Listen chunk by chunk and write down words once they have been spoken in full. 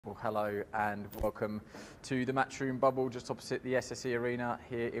Well, hello and welcome to the Matchroom bubble just opposite the SSE Arena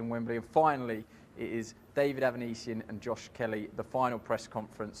here in Wembley. And finally, it is David Avanesyan and Josh Kelly, the final press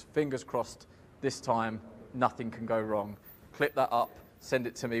conference. Fingers crossed, this time nothing can go wrong. Clip that up, send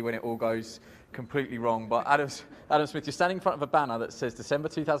it to me when it all goes completely wrong. But Adam Smith, you're standing in front of a banner that says December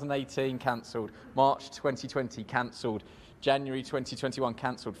 2018 cancelled, March 2020 cancelled, January 2021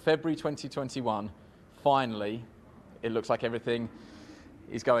 cancelled, February 2021, finally, it looks like everything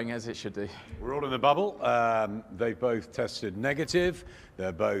is going as it should do. We're all in the bubble. They've both tested negative.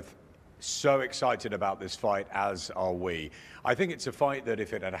 They're both so excited about this fight, as are we. I think it's a fight that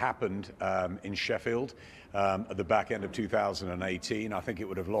if it had happened in Sheffield at the back end of 2018, I think it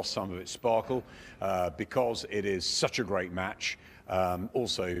would have lost some of its sparkle because it is such a great match.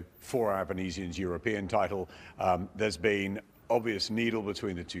 Also, for Avanesyan's European title, there's been obvious needle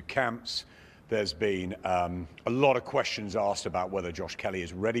between the two camps. There's been a lot of questions asked about whether Josh Kelly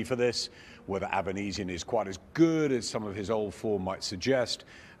is ready for this, whether Avanesyan is quite as good as some of his old form might suggest.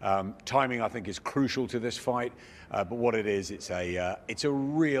 Timing, I think, is crucial to this fight, but what it is, it's a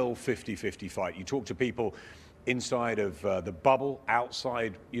real 50-50 fight. You talk to people inside of the bubble,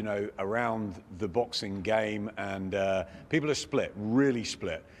 outside, you know, around the boxing game, and people are split, really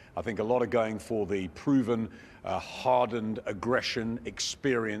split. I think a lot are going for the proven, hardened aggression,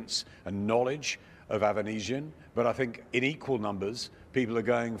 experience and knowledge of Avanesyan. But I think in equal numbers, people are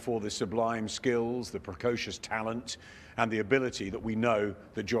going for the sublime skills, the precocious talent and the ability that we know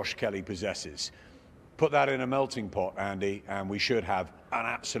that Josh Kelly possesses. Put that in a melting pot, Andy, and we should have an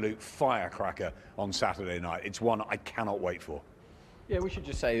absolute firecracker on Saturday night. It's one I cannot wait for. Yeah, we should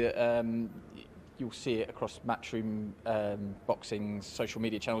just say that you'll see it across Matchroom boxing's social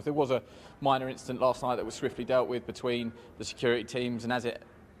media channels. There was a minor incident last night that was swiftly dealt with between the security teams, and as it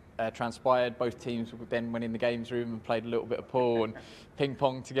transpired, both teams then went in the games room and played a little bit of pool and ping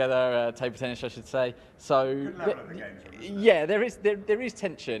pong together, table tennis I should say. So yeah, there is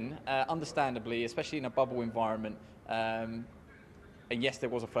tension, understandably, especially in a bubble environment. And yes, there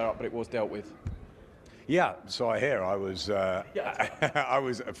was a flare up, but it was dealt with. Yeah, so I hear. I was I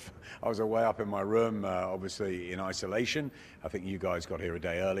was away up in my room, obviously in isolation. I think you guys got here a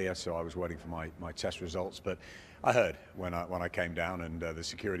day earlier, so I was waiting for my test results. But I heard when I came down, and the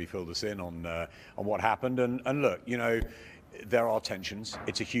security filled us in on what happened. And look, you know, there are tensions.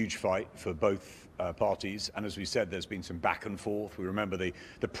 It's a huge fight for both parties, and as we said, there's been some back and forth. We remember the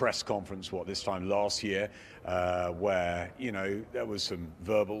press conference, this time last year, where, you know, there was some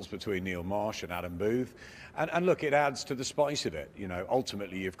verbals between Neil Marsh and Adam Booth, and look, it adds to the spice of it. You know,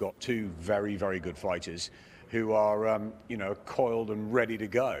 ultimately you've got two very, very good fighters who are, you know, coiled and ready to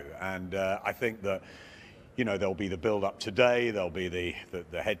go, and I think that, you know, there'll be the build-up today, there'll be the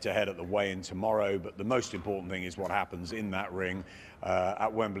head-to-head at the weigh-in tomorrow, but the most important thing is what happens in that ring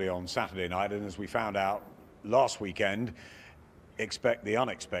at Wembley on Saturday night. And as we found out last weekend, expect the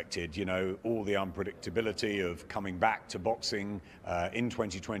unexpected, you know, all the unpredictability of coming back to boxing in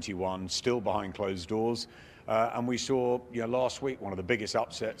 2021, still behind closed doors. And we saw, you know, last week one of the biggest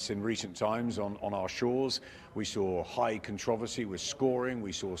upsets in recent times on our shores. We saw high controversy with scoring.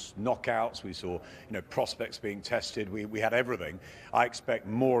 We saw knockouts. We saw, you know, prospects being tested. We had everything. I expect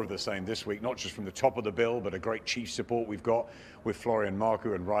more of the same this week, not just from the top of the bill, but a great chief support we've got with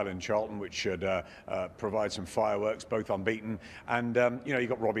Marku and Charlton, which should provide some fireworks, both unbeaten. And, you know, you've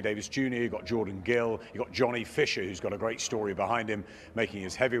got Robbie Davis Jr., you've got Jordan Gill, you've got Johnny Fisher, who's got a great story behind him, making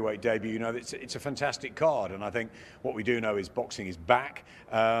his heavyweight debut. You know, it's a fantastic card. And I think what we do know is boxing is back.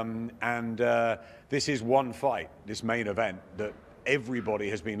 This is one fight, this main event, that everybody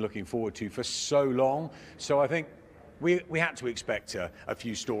has been looking forward to for so long. So I think we had to expect a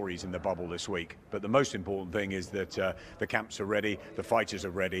few stories in the bubble this week. But the most important thing is that the camps are ready, the fighters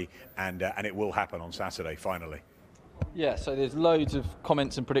are ready, and it will happen on Saturday, finally. Yeah, so there's loads of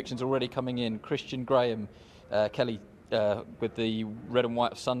comments and predictions already coming in. Christian Graham, Kelly with the red and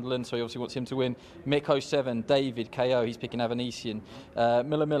white of Sunderland, so he obviously wants him to win. Mick 07, David KO, he's picking Avanesyan.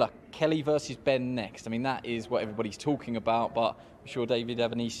 Miller, Kelly versus Ben next. I mean, that is what everybody's talking about, but I'm sure David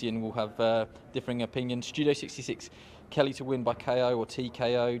Avanesyan will have differing opinions. Studio 66, Kelly to win by KO or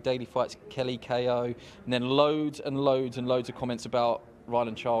TKO. Daily Fights, Kelly KO. And then loads and loads and loads of comments about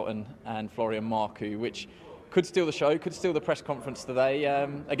Charlton and Marku, which could steal the show, could steal the press conference today.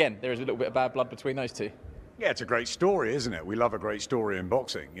 Again, there is a little bit of bad blood between those two. Yeah, it's a great story, isn't it? We love a great story in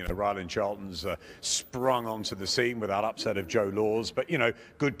boxing. You know, Ryland Charlton's sprung onto the scene with that upset of Joe Laws, but you know,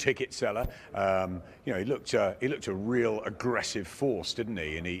 good ticket seller. You know, he looked a real aggressive force, didn't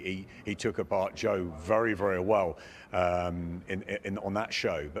he? And he took apart Joe very, very well on that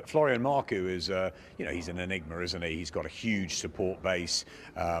show. But Florian Marku is, you know, he's an enigma, isn't he? He's got a huge support base.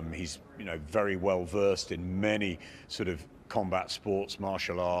 He's, you know, very well versed in many sort of combat sports,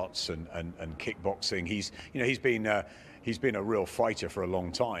 martial arts, and kickboxing. He's been a real fighter for a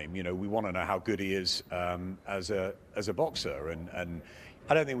long time. You know, we want to know how good he is as a boxer, and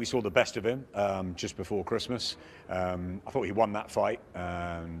I don't think we saw the best of him just before Christmas. I thought he won that fight,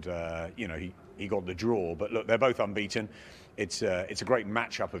 and you know, he got the draw. But look, they're both unbeaten. It's a great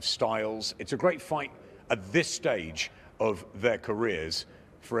matchup of styles. It's a great fight at this stage of their careers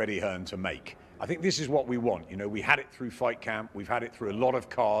for Eddie Hearn to make. I think this is what we want. You know, we had it through Fight Camp. We've had it through a lot of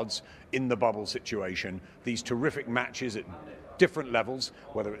cards in the bubble situation. These terrific matches at different levels,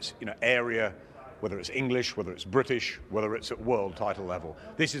 whether it's, you know, area, whether it's English, whether it's British, whether it's at world title level.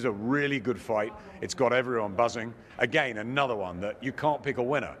 This is a really good fight. It's got everyone buzzing. Again, another one that you can't pick a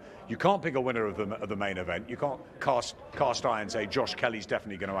winner. You can't pick a winner of the main event. You can't cast iron and say Josh Kelly's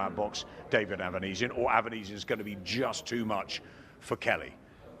definitely going to outbox David Avanesyan, or Avanesyan is going to be just too much for Kelly.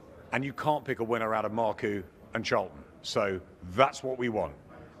 And you can't pick a winner out of Marku and Charlton. So that's what we want,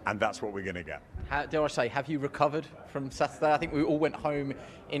 and that's what we're going to get. Dare I say, have you recovered from Saturday? I think we all went home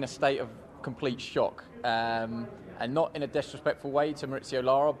in a state of complete shock, and not in a disrespectful way to Maurizio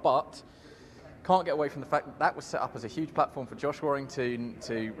Lara, but can't get away from the fact that that was set up as a huge platform for Josh Warrington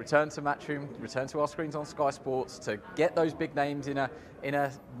to return to Matchroom, return to our screens on Sky Sports, to get those big names in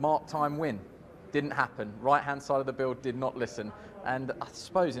a mark time win. Didn't happen. Right-hand side of the bill did not listen. And I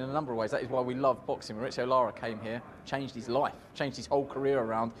suppose in a number of ways, that is why we love boxing. Maurizio Lara came here, changed his life, changed his whole career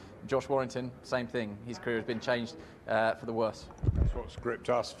around. Josh Warrington, same thing. His career has been changed for the worse. That's what's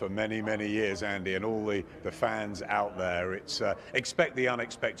gripped us for many, many years, Andy, and all the fans out there. It's expect the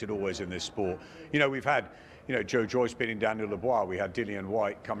unexpected always in this sport. You know, we've had, you know, Joe Joyce beating Daniel Dubois. We had Dillian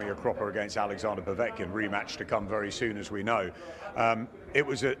White coming a cropper against Alexander Povetkin, rematch to come very soon, as we know. It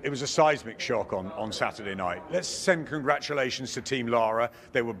was a seismic shock on Saturday night. Let's send congratulations to Team Lara.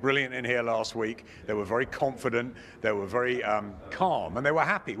 They were brilliant in here last week. They were very confident. They were very calm, and they were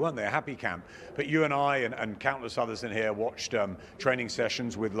happy, weren't they? A happy camp. But you and I and countless others in here watched training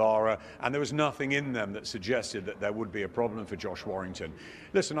sessions with Lara, and there was nothing in them that suggested that there would be a problem for Josh Warrington.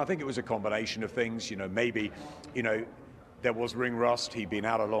 Listen, I think it was a combination of things. You know, maybe, you know, there was ring rust. He'd been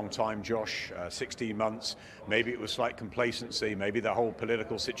out a long time, Josh, 16 months. Maybe it was slight complacency. Maybe the whole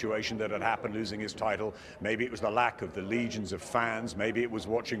political situation that had happened, losing his title. Maybe it was the lack of the legions of fans. Maybe it was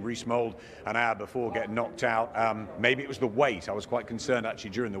watching Rees Mould an hour before get knocked out. Maybe it was the weight. I was quite concerned,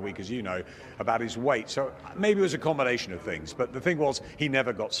 actually, during the week, as you know, about his weight. So maybe it was a combination of things. But the thing was, he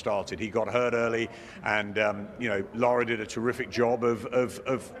never got started. He got hurt early, and you know, Lara did a terrific job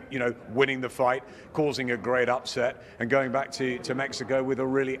of you know, winning the fight, causing a great upset, and going back to Mexico with a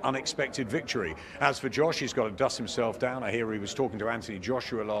really unexpected victory. As for Josh, he's got to dust himself down. I hear he was talking to Anthony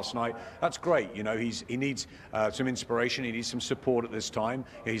Joshua last night. That's great. You know, he needs some inspiration. He needs some support at this time.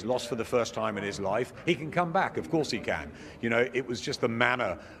 He's lost for the first time in his life. He can come back. Of course he can. You know, it was just the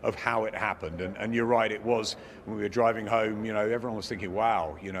manner of how it happened. And you're right, it was, when we were driving home, you know, everyone was thinking,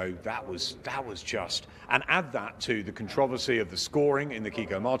 wow, you know, that was just. And add that to the controversy of the scoring in the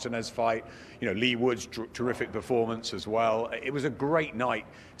Kiko Martinez fight. You know, Lee Wood's terrific performance as well. It was a great night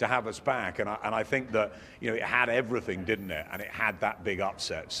to have us back, and I think that, you know, it had everything, didn't it? And it had that big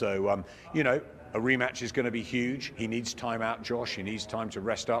upset. So, you know, a rematch is going to be huge. He needs time out, Josh. He needs time to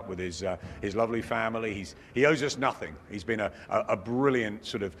rest up with his lovely family. He owes us nothing. He's been a brilliant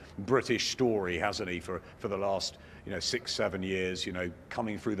sort of British story, hasn't he, for the last, you know, 6-7 years, you know,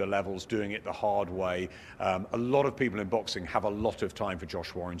 coming through the levels, doing it the hard way. A lot of people in boxing have a lot of time for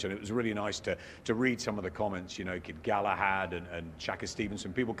Josh Warrington. It was really nice to read some of the comments, you know, Kid Galahad and Shaka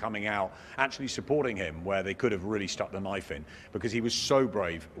Stevenson, people coming out actually supporting him where they could have really stuck the knife in, because he was so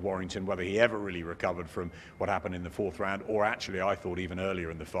brave, Warrington, whether he ever really recovered from what happened in the 4th round, or actually I thought even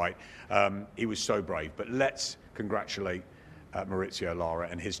earlier in the fight. He was so brave. But let's congratulate Maurizio Lara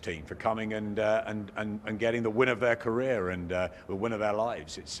and his team for coming and getting the win of their career and the win of their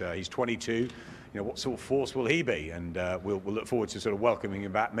lives. He's 22. You know, what sort of force will he be? And we'll look forward to sort of welcoming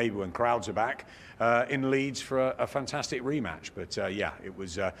him back, maybe when crowds are back in Leeds for a fantastic rematch. But yeah, it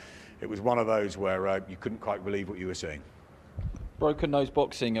was one of those where you couldn't quite believe what you were seeing. Broken Nose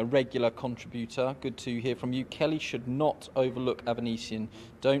Boxing, a regular contributor. Good to hear from you. Kelly should not overlook Avanesyan.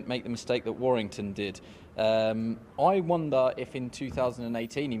 Don't make the mistake that Warrington did. I wonder if in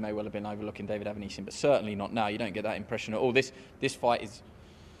 2018 he may well have been overlooking David Avanesyan, but certainly not now. You don't get that impression at all. This fight is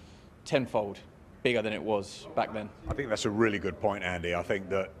tenfold bigger than it was back then. I think that's a really good point, Andy. I think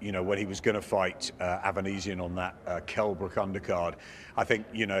that, you know, when he was going to fight Avanesyan on that Kelbrook undercard, I think,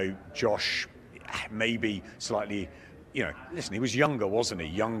 you know, Josh maybe slightly, you know, listen, he was younger, wasn't he?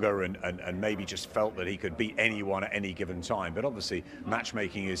 Younger and maybe just felt that he could beat anyone at any given time. But obviously,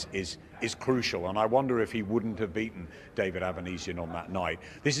 matchmaking is crucial. And I wonder if he wouldn't have beaten David Avanesyan on that night.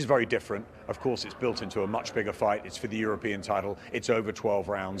 This is very different. Of course, it's built into a much bigger fight. It's for the European title. It's over 12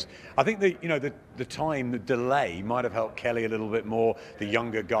 rounds. I think that, you know, the time, the delay might have helped Kelly a little bit more. The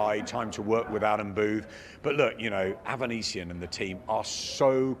younger guy, time to work with Adam Booth. But look, you know, Avanesyan and the team are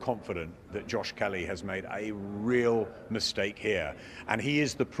so confident that Josh Kelly has made a real mistake here, and he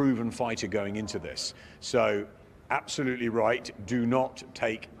is the proven fighter going into this. So absolutely right, do not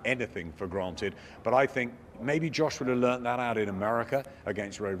take anything for granted, but I think maybe Josh would have learnt that out in America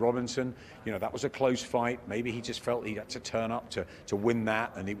against Ray Robinson. You know, that was a close fight. Maybe he just felt he had to turn up to win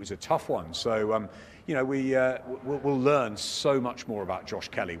that, and it was a tough one. So you know, we'll learn so much more about Josh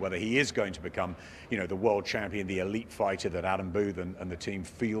Kelly, whether he is going to become, you know, the world champion, the elite fighter that Adam Booth and the team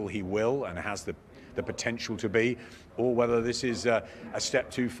feel he will and has the potential to be, or whether this is a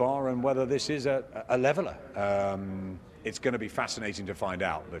step too far and whether this is a leveler. It's going to be fascinating to find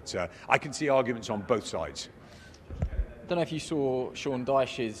out, but I can see arguments on both sides. I don't know if you saw Sean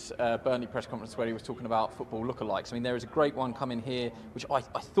Dyche's Burnley press conference where he was talking about football lookalikes. I mean, there is a great one coming here, which I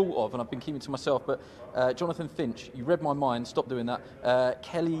thought of, and I've been keeping to myself, but Jonathan Finch, you read my mind, stop doing that.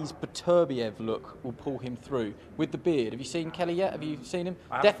 Kelly's Beterbiev look will pull him through with the beard. Have you seen Kelly yet? Have you seen him?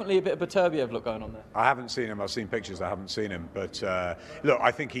 Definitely a bit of Beterbiev look going on there. I haven't seen him. I've seen pictures. I haven't seen him. But look,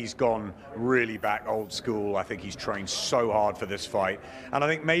 I think he's gone really back old school. I think he's trained so hard for this fight. And I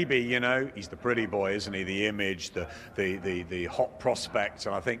think maybe, you know, he's the pretty boy, isn't he? The image, the hot prospect,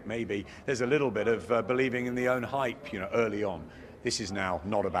 and I think maybe there's a little bit of believing in the own hype, you know, early on. This is now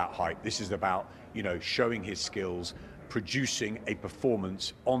not about hype. This is about, you know, showing his skills, producing a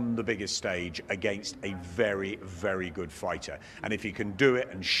performance on the biggest stage against a very, very good fighter. And if he can do it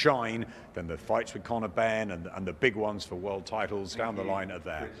and shine, then the fights with Conor Benn and the big ones for world titles down the line are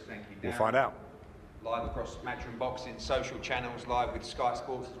there. We'll find out. Live across Matchroom Boxing, social channels, live with Sky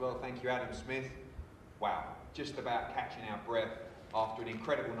Sports as well. Thank you, Adam Smith. Wow. Just about catching our breath after an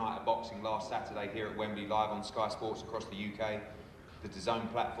incredible night of boxing last Saturday here at Wembley, live on Sky Sports across the UK, the DAZN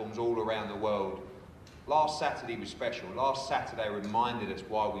platforms all around the world. Last Saturday was special. Last Saturday reminded us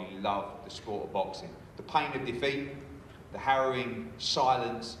why we love the sport of boxing. The pain of defeat, the harrowing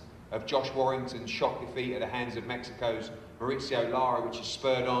silence of Josh Warrington's shock defeat at the hands of Mexico's Mauricio Lara, which has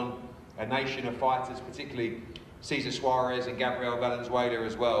spurred on a nation of fighters, particularly Cesar Suarez and Gabriel Valenzuela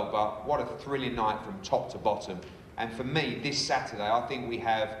as well. But what a thrilling night from top to bottom. And for me, this Saturday, I think we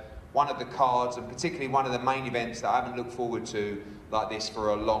have one of the cards, and particularly one of the main events that I haven't looked forward to like this for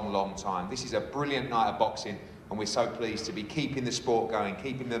a long, long time. This is a brilliant night of boxing, and we're so pleased to be keeping the sport going,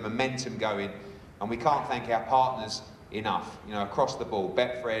 keeping the momentum going. And we can't thank our partners enough, you know, across the board.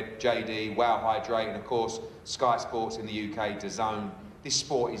 Betfred, JD, Wow Hydrate, and of course, Sky Sports in the UK, DAZN. This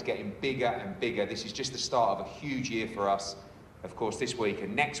sport is getting bigger and bigger. This is just the start of a huge year for us, of course, this week.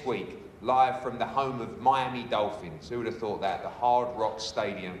 And next week, live from the home of Miami Dolphins. Who would have thought that? The Hard Rock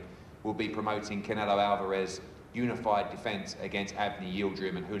Stadium will be promoting Canelo Alvarez' unified defence against Avni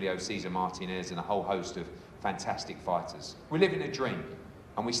Yildirim and Julio Cesar Martinez and a whole host of fantastic fighters. We're living a dream.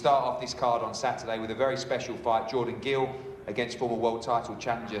 And we start off this card on Saturday with a very special fight, Jordan Gill against former world title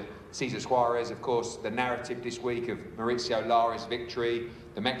challenger Cesar Suarez. Of course, the narrative this week of Mauricio Lara's victory,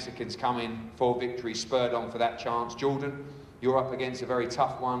 the Mexicans coming for victory, spurred on for that chance. Jordan, you're up against a very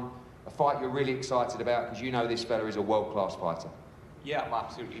tough one, a fight you're really excited about because you know this fella is a world-class fighter. Yeah, I'm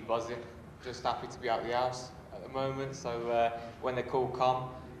absolutely buzzing. Just happy to be out of the house at the moment. So when the call come,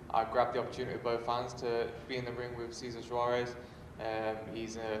 I grabbed the opportunity with both hands to be in the ring with Cesar Suarez.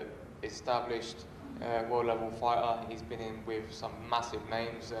 He's an established world-level fighter. He's been in with some massive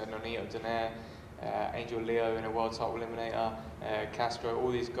names, Nonito Donaire, Angel Leo in a world title eliminator, Castro, all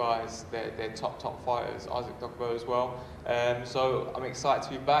these guys, they're top fighters, Isaac Dogbo as well. So I'm excited to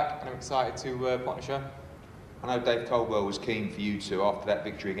be back and I'm excited to partner show. I know Dave Caldwell was keen for you to, after that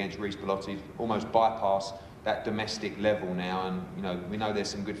victory against Reece Bellotti, almost bypass that domestic level now, and you know we know there's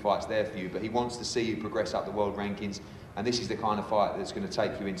some good fights there for you, but he wants to see you progress up the world rankings, and this is the kind of fight that's going to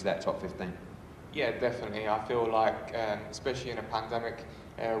take you into that top 15. Yeah, definitely. I feel like, especially in a pandemic,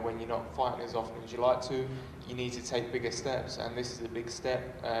 when you're not fighting as often as you like to, you need to take bigger steps, and this is a big step.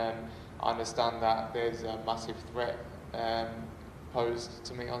 I understand that there's a massive threat posed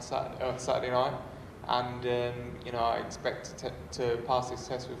to me on Saturday night, and I expect to pass this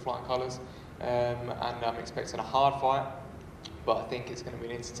test with flying colours, and I'm expecting a hard fight, but I think it's going to be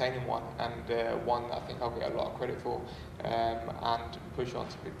an entertaining one, and one that I think I'll get a lot of credit for, and push on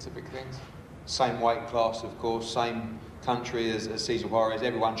to big things. Same weight class, of course, same country as Cesar Juarez.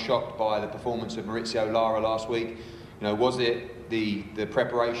 Everyone shocked by the performance of Mauricio Lara last week. Was it the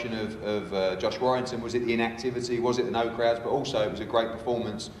preparation of Josh Warrington? Was it the inactivity? Was it the no crowds? But also it was a great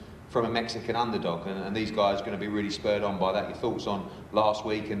performance from a Mexican underdog, and these guys are going to be really spurred on by that. Your thoughts on last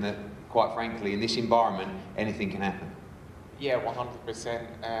week, and that, quite frankly, in this environment, anything can happen? Yeah, 100%.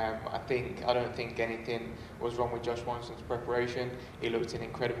 I don't think anything was wrong with Josh Warrington's preparation. He looked in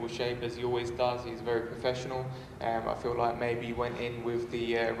incredible shape, as he always does. He's very professional. I feel like maybe he went in with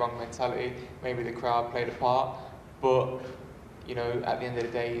the wrong mentality. Maybe the crowd played a part. But, at the end of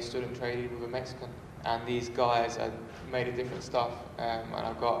the day, he stood and traded with a Mexican. And these guys have made a different stuff. And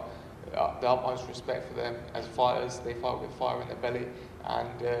I've got the utmost respect for them as fighters. They fight with fire in their belly.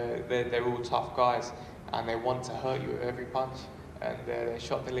 And they're all tough guys. And they want to hurt you with every punch, and their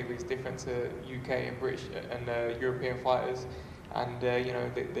shot delivery is different to UK and British and European fighters, and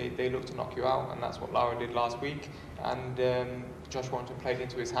they look to knock you out, and that's what Lara did last week, and Josh Warrington played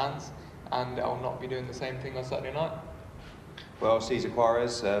into his hands, and I'll not be doing the same thing on Saturday night. Well, Cesar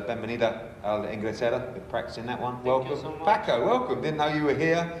Juarez, bienvenida a Inglaterra, been practicing that one. Welcome. Thank you so much. Paco, welcome, didn't know you were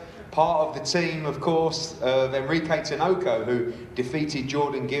here. Part of the team, of course, of Enrique Tinoco, who defeated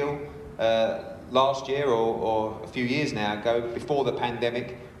Jordan Gill last year or a few years now ago, before the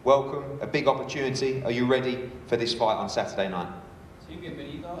pandemic. Welcome, a big opportunity. Are you ready for this fight on Saturday night? Sí,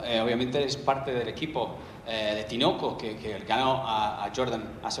 bienvenido. Obviamente eres parte del equipo de Tinoco que ganó a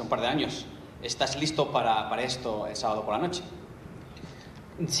Jordan hace un par de años. ¿Estás listo para esto el sábado por la noche?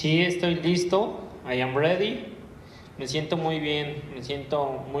 Sí, estoy listo. I am ready. Me siento muy bien, me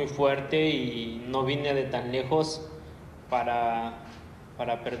siento muy fuerte y no vine de tan lejos para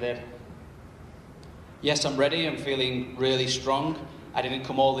perder. Yes, I'm ready. I'm feeling really strong. I didn't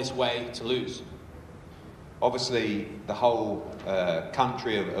come all this way to lose. Obviously, the whole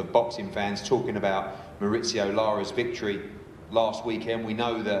country of boxing fans talking about Mauricio Lara's victory last weekend. We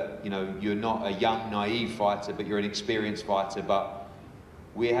know that you're not a young, naive fighter, but you're an experienced fighter. But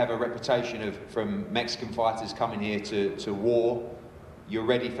we have a reputation from Mexican fighters coming here to war. You're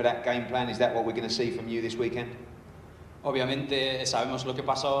ready for that game plan? Is that what we're going to see from you this weekend? Obviamente sabemos lo que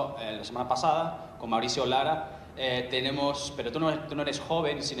pasó la semana pasada con Mauricio Lara. Pero tú no eres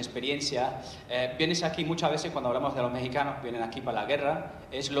joven, sin experiencia. Vienes aquí muchas veces cuando hablamos de los mexicanos, vienen aquí para la guerra.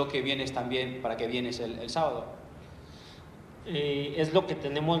 ¿Es lo que vienes también para que vienes el sábado? Es lo que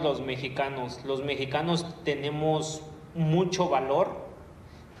tenemos los mexicanos. Los mexicanos tenemos mucho valor,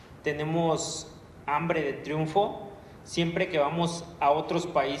 tenemos hambre de triunfo. Siempre que vamos a otros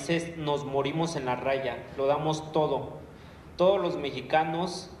países nos morimos en la raya, lo damos todo. Todos los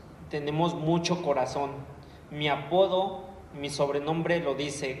mexicanos tenemos mucho corazón. Mi apodo, mi sobrenombre lo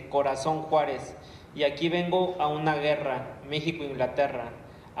dice, Corazón Juárez. Y aquí vengo a una guerra, México-Inglaterra,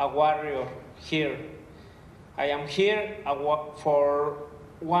 a warrior here. I am here for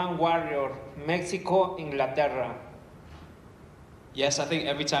one warrior, Mexico-Inglaterra. Yes, I think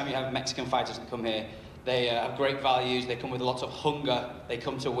every time you have Mexican fighters that come here, they have great values, they come with lots of hunger, they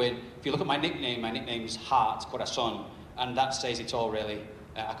come to win. If you look at my nickname's Heart, Corazón, and that says it all really.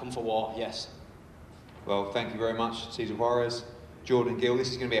 I come for war, yes. Well, thank you very much, Cesar Juarez, Jordan Gill. This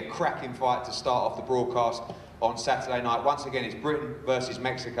is going to be a cracking fight to start off the broadcast on Saturday night. Once again, it's Britain versus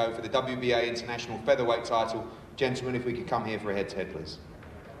Mexico for the WBA International Featherweight title. Gentlemen, if we could come here for a head-to-head, please.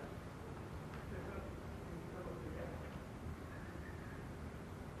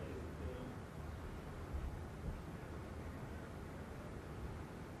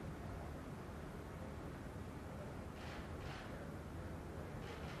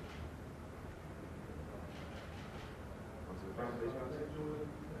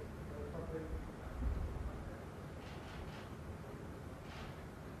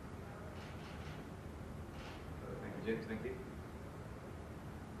 Thank you.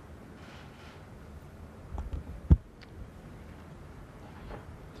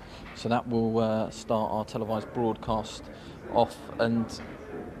 So that will start our televised broadcast off. And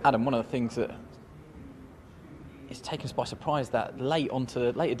Adam, one of the things that is taken us by surprise, that late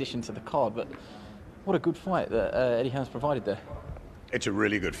addition to the card, but what a good fight that Eddie Hearn's provided there. It's a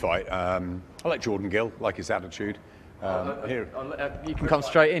really good fight. I like Jordan Gill, like his attitude. You can come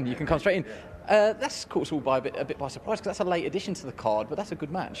straight in. That's caught us all a bit by surprise, because that's a late addition to the card, but that's a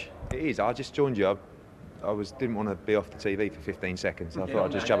good match. It is. I just joined you. I didn't want to be off the TV for 15 seconds. So I thought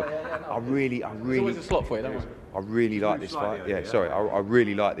I'd just jump in. I really. There's always a slot for you, don't worry. I really like this fight. Yeah, sorry. I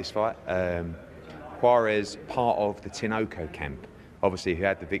really like this fight. Juarez, part of the Tinoco camp, obviously, who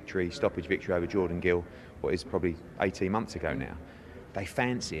had the stoppage victory over Jordan Gill, what is probably 18 months ago now. They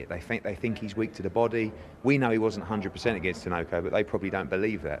fancy it. They think he's weak to the body. We know he wasn't 100% against Tinoco, but they probably don't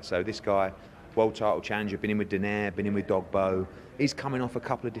believe that. So this guy, world title challenger, been in with Donaire, been in with Dogbo. He's coming off a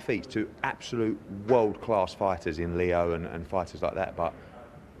couple of defeats to absolute world-class fighters in Leo and fighters like that. But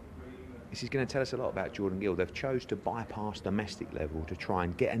this is going to tell us a lot about Jordan Gill. They've chose to bypass domestic level to try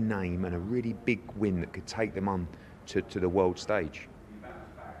and get a name and a really big win that could take them on to the world stage.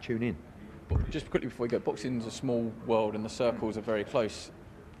 Tune in. Just quickly before we go, boxing's a small world and the circles are very close.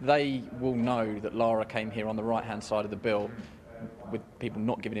 They will know that Lara came here on the right-hand side of the bill, with people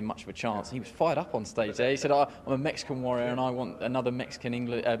not giving him much of a chance. He was fired up on stage there. He said, I'm a Mexican warrior and I want another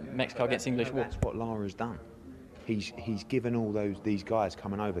Mexico against English war. That's what Lara's done. He's given all these guys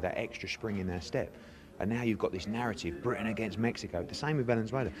coming over that extra spring in their step. And now you've got this narrative, Britain against Mexico. The same with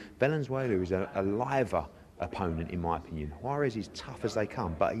Valenzuela. Valenzuela is a liver opponent, in my opinion. Juarez is tough as they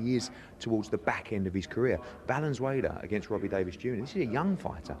come, but he is towards the back end of his career. Valenzuela against Robbie Davis Jr. This is a young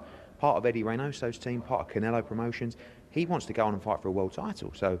fighter, part of Eddie Reynoso's team, part of Canelo Promotions. He wants to go on and fight for a world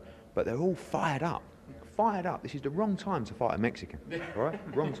title. But they're all fired up. Fired up. This is the wrong time to fight a Mexican. All right,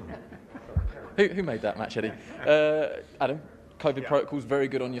 wrong time. Who made that match, Eddie? Adam. COVID protocols very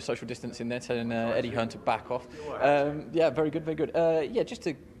good on your social distancing there, telling Eddie Hearn to back off. Yeah, very good, very good. Yeah, just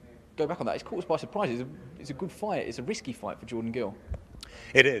to go back on that, it's caught us by surprise. It's a good fight. It's a risky fight for Jordan Gill.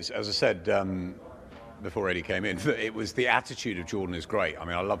 It is. As I said before Eddie came in, it was the attitude of Jordan is great. I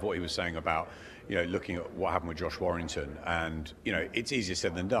mean, I love what he was saying about, looking at what happened with Josh Warrington, and it's easier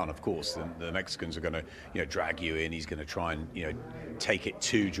said than done. Of course, the Mexicans are going to drag you in. He's going to try and take it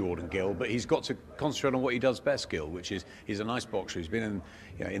to Jordan Gill, but he's got to concentrate on what he does best, Gill, which is he's a nice boxer. He's been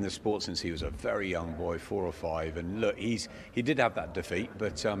in the sport since he was a very young boy, 4 or 5, and look, he did have that defeat,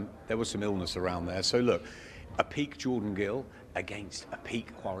 but there was some illness around there. So look, a peak Jordan Gill against a peak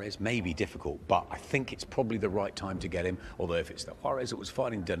Juarez may be difficult, but I think it's probably the right time to get him. Although if it's the Juarez that was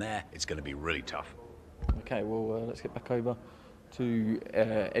fighting Donaire, it's going to be really tough. Okay, well, let's get back over to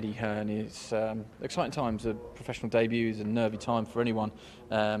Eddie Hearn. It's exciting times. A professional debut is a nervy time for anyone.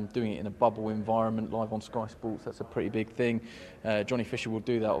 Doing it in a bubble environment, live on Sky Sports, that's a pretty big thing. Johnny Fisher will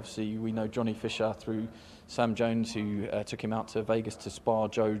do that. Obviously, we know Johnny Fisher through Sam Jones, who took him out to Vegas to spar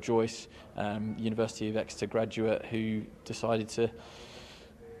Joe Joyce, University of Exeter graduate, who decided to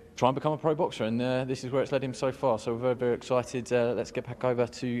try and become a pro boxer, and this is where it's led him so far. So we're very, very excited. Let's get back over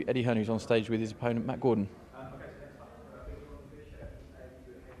to Eddie Hearn, who's on stage with his opponent, Matt Gordon.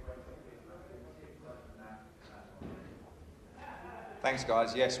 Thanks,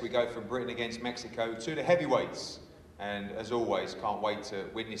 guys. Yes, we go from Britain against Mexico to the heavyweights. And as always, can't wait to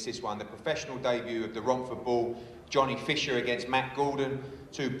witness this one. The professional debut of the Romford Bull, Johnny Fisher against Matt Gordon,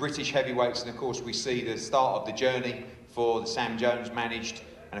 2 British heavyweights. And of course, we see the start of the journey for the Sam Jones managed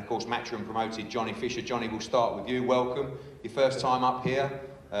and of course Matchroom promoted Johnny Fisher. Johnny, we'll start with you. Welcome. Your first time up here.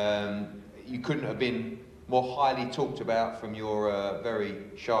 You couldn't have been more highly talked about from your very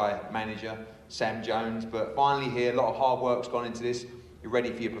shy manager, Sam Jones. But finally here, a lot of hard work's gone into this. You're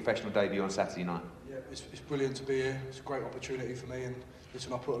ready for your professional debut on Saturday night. Yeah, it's brilliant to be here. It's a great opportunity for me, and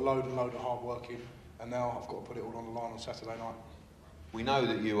listen, I put a load of hard work in, and now I've got to put it all on the line on Saturday night. We know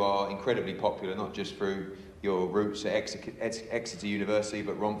that you are incredibly popular, not just through your roots at Exeter University,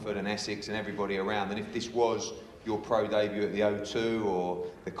 but Romford and Essex and everybody around. And if this was your pro debut at the O2 or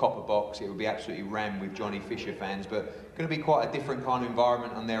the Copper Box, it would be absolutely rammed with Johnny Fisher fans. But going to be quite a different kind of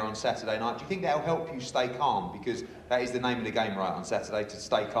environment on there on Saturday night. Do you think that'll help you stay calm? Because that is the name of the game, right, on Saturday, to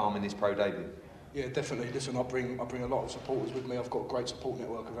stay calm in this pro debut. Yeah, definitely. Listen, I bring a lot of supporters with me. I've got a great support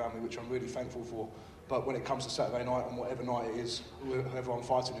network around me, which I'm really thankful for. But when it comes to Saturday night and whatever night it is, whoever I'm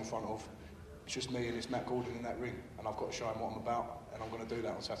fighting in front of, it's just me and it's Matt Gordon in that ring, and I've got to show him what I'm about, and I'm going to do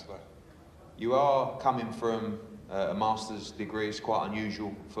that on Saturday. You are coming from a master's degree. It's quite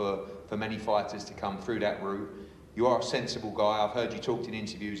unusual for many fighters to come through that route. You are a sensible guy. I've heard you talk in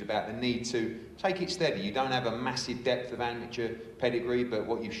interviews about the need to take it steady. You don't have a massive depth of amateur pedigree, but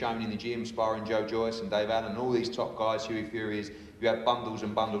what you've shown in the gym, sparring Joe Joyce and Dave Allen and all these top guys, Hughie Fury, is you have bundles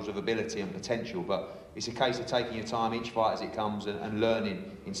and bundles of ability and potential. But it's a case of taking your time, each fight as it comes, and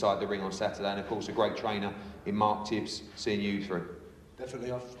learning inside the ring on Saturday. And of course, a great trainer in Mark Tibbs, seeing you through.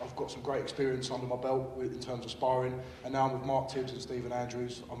 Definitely, I've got some great experience under my belt in terms of sparring, and now I'm with Mark Tibbs and Stephen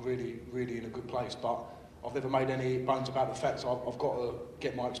Andrews. I'm really, really in a good place. But I've never made any bones about the fact I've got to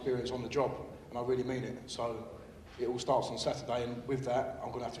get my experience on the job, and I really mean it. So it all starts on Saturday, and with that, I'm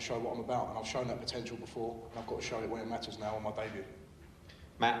going to have to show what I'm about, and I've shown that potential before, and I've got to show it when it matters now on my debut.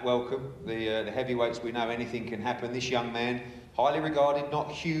 Matt, welcome. The heavyweights, we know anything can happen. This young man, highly regarded,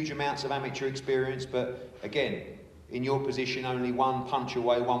 not huge amounts of amateur experience, but again, in your position, only one punch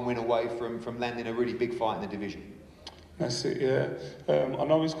away, one win away from landing a really big fight in the division. That's it, yeah. I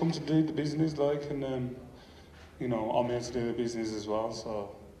know he's come to do the business, and you know, I'm here to do the business as well,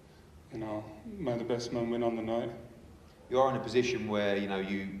 so, you know, may the best man win on the night. You're in a position where, you know,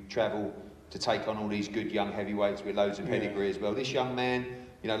 you travel to take on all these good young heavyweights with loads of pedigree as well. This young man,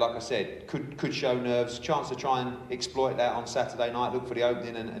 you know, like I said, could show nerves. Chance to try and exploit that on Saturday night, look for the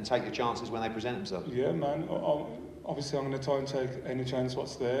opening and take your chances when they present themselves. Yeah, man. Obviously, I'm going to try and take any chance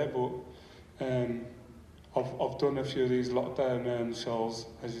what's there, but I've done a few of these lockdown shows,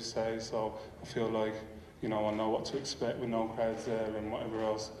 as you say, so I feel like, you know, I know what to expect with no crowds there and whatever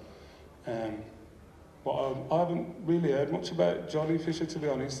else. But I haven't really heard much about Johnny Fisher, to be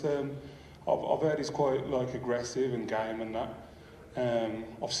honest. I've heard he's quite aggressive and game and that.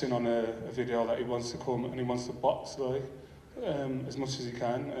 I've seen on a video that he wants to come and he wants to box as much as he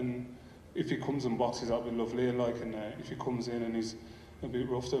can. And if he comes and boxes, that'd be lovely. And if he comes in and he's a bit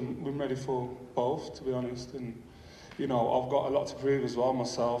rough, then we're ready for both, to be honest. And you know, I've got a lot to prove as well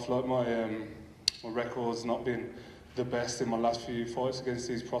myself. Like my record's not been the best in my last few fights against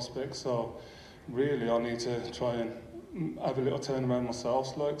these prospects, so really I need to try and have a little turnaround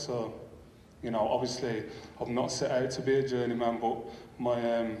myself. So, you know, obviously I've not set out to be a journeyman, but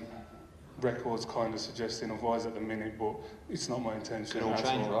my record's kind of suggesting otherwise at the minute, but it's not my intention. It can all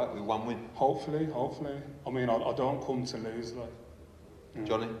change, right, with one win? Hopefully. I mean, I don't come to lose.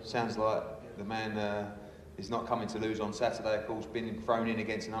 Johnny, sounds like the man is not coming to lose on Saturday, of course, been thrown in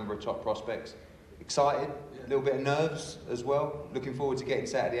against a number of top prospects. Excited, a little bit of nerves as well. Looking forward to getting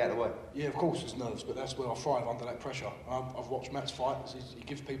Saturday out of the way. Yeah, of course there's nerves, but that's where I thrive under that pressure. I've watched Matt's fights. He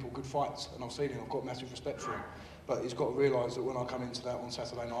gives people good fights, and I've seen him. I've got massive respect for him. But he's got to realise that when I come into that on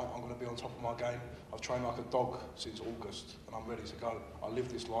Saturday night, I'm going to be on top of my game. I've trained like a dog since August, and I'm ready to go. I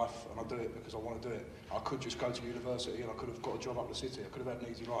live this life, and I do it because I want to do it. I could just go to university, and I could have got a job up the city. I could have had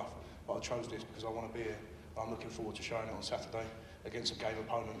an easy life, but I chose this because I want to be here. I'm looking forward to showing it on Saturday against a game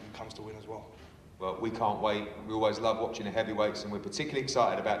opponent who comes to win as well. Well, we can't wait. We always love watching the heavyweights, and we're particularly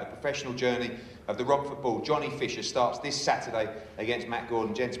excited about the professional journey of the Rockford Bull. Johnny Fisher starts this Saturday against Matt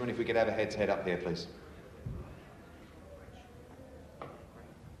Gordon. Gentlemen, if we could have a head-to-head up here, please.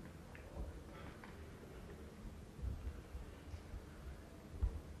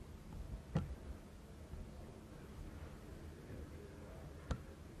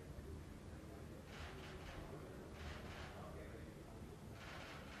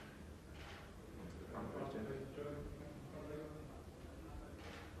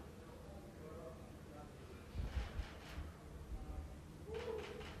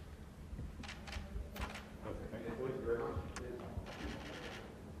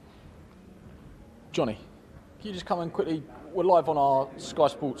 Johnny, can you just come in quickly? We're live on our Sky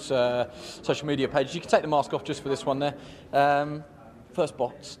Sports social media page. You can take the mask off just for this one there. First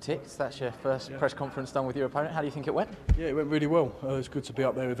box ticked. That's your first press conference done with your opponent. How do you think it went? Yeah, it went really well. It's good to be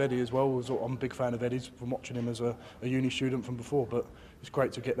up there with Eddie as well. I'm a big fan of Eddie's from watching him as a uni student from before, but it's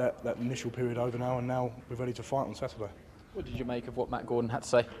great to get that initial period over now, and now we're ready to fight on Saturday. What did you make of what Matt Gordon had to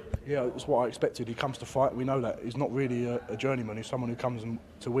say? Yeah, it's what I expected. He comes to fight, we know that. He's not really a journeyman, he's someone who comes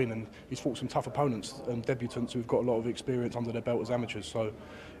to win, and he's fought some tough opponents and debutants who've got a lot of experience under their belt as amateurs, so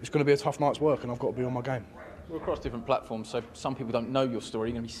it's going to be a tough night's work, and I've got to be on my game. We're across different platforms, so some people don't know your story.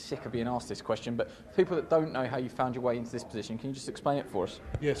 You're going to be sick of being asked this question, but for people that don't know how you found your way into this position, can you just explain it for us?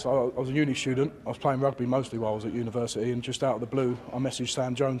 Yes, I was a uni student. I was playing rugby mostly while I was at university, and just out of the blue, I messaged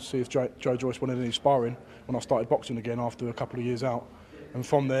Sam Jones to see if Joe Joyce wanted any sparring when I started boxing again after a couple of years out. And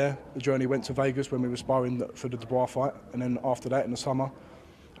from there, the journey went to Vegas when we were sparring for the Dubois fight, and then after that, in the summer,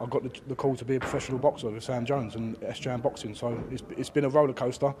 I got the call to be a professional boxer with Sam Jones and SJM Boxing. So it's been a roller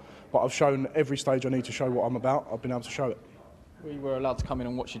coaster, but I've shown every stage I need to show what I'm about. I've been able to show it. We were allowed to come in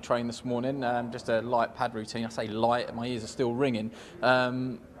and watch you train this morning. Just a light pad routine. I say light, my ears are still ringing.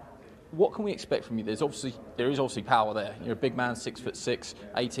 What can we expect from you? There is obviously power there. You're a big man, 6'6",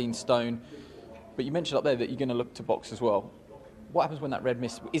 18 stone. But you mentioned up there that you're going to look to box as well. What happens when that red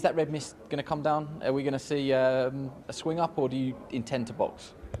mist? Is that red mist going to come down? Are we going to see a swing up, or do you intend to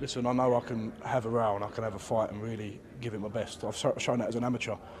box? Listen, I know I can have a row and I can have a fight and really give it my best. I've shown that as an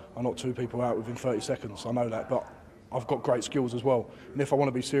amateur. I knocked two people out within 30 seconds. I know that, but I've got great skills as well. And if I want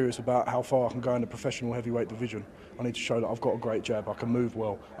to be serious about how far I can go in the professional heavyweight division, I need to show that I've got a great jab, I can move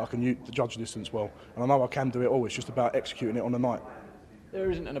well, I can use the judge distance well. And I know I can do it all, it's just about executing it on the night. There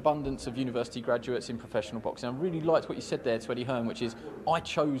isn't an abundance of university graduates in professional boxing. I really liked what you said there to Eddie Hearn, which is, I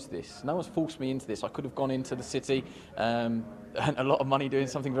chose this. No one's forced me into this. I could have gone into the city, earned a lot of money doing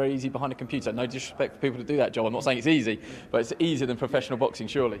something very easy behind a computer. No disrespect for people to do that, Joe. I'm not saying it's easy, but it's easier than professional boxing,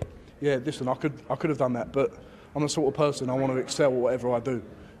 surely. Yeah, listen, I could have done that, but I'm the sort of person, I want to excel at whatever I do.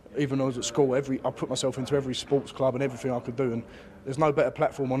 Even when I was at school, I put myself into every sports club and everything I could do, and there's no better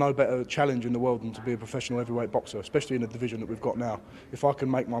platform or no better challenge in the world than to be a professional heavyweight boxer, especially in the division that we've got now. If I can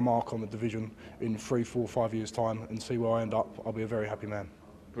make my mark on the division in 3, 4, 5 years' time and see where I end up, I'll be a very happy man.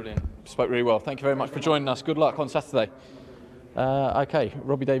 Brilliant. Spoke really well. Thank you very much for joining us. Good luck on Saturday. OK,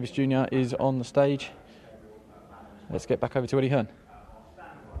 Robbie Davis Jr. is on the stage. Let's get back over to Eddie Hearn.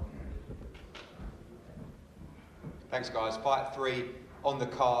 Thanks, guys. Fight 3 on the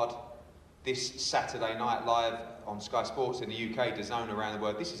card this Saturday night, live on Sky Sports in the UK, DAZN around the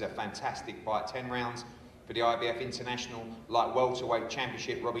world. This is a fantastic fight. 10 rounds for the IBF International Light Welterweight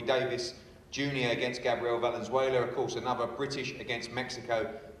Championship. Robbie Davis Jr. against Gabriel Valenzuela. Of course, another British against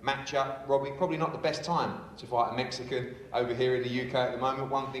Mexico matchup. Robbie, probably not the best time to fight a Mexican over here in the UK at the moment.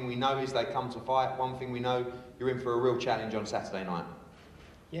 One thing we know is they come to fight. One thing we know, you're in for a real challenge on Saturday night.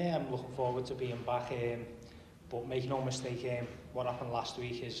 Yeah, I'm looking forward to being back. But make no mistake, what happened last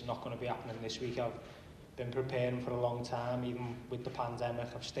week is not going to be happening this week. I've been preparing for a long time, even with the pandemic.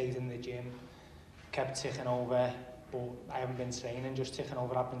 I've stayed in the gym, kept ticking over, but I haven't been training, just ticking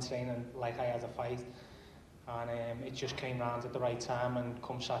over. I've been training like I had a fight, and it just came round at the right time, and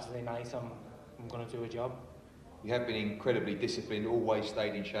come Saturday night, I'm going to do a job. You have been incredibly disciplined, always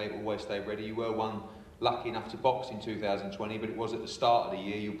stayed in shape, always stayed ready. You were one lucky enough to box in 2020, but it was at the start of the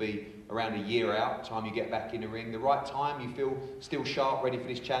year. You'll be around a year out, time you get back in the ring. The right time, you feel still sharp, ready for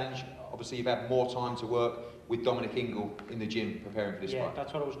this challenge. Obviously, you've had more time to work with Dominic Ingle in the gym, preparing for this fight. Yeah,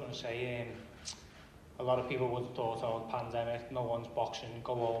 that's what I was going to say. A lot of people would have thought, oh, pandemic, no one's boxing,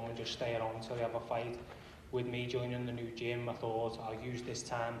 go home and just stay at home until you have a fight. With me joining the new gym, I thought I'll use this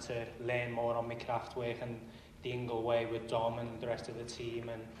time to learn more on my craft work and the Ingle way with Dom and the rest of the team.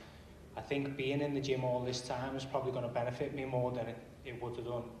 And I think being in the gym all this time is probably going to benefit me more than it would have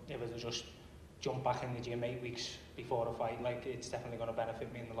done if I just jumped back in the gym 8 weeks before a fight. Like, it's definitely going to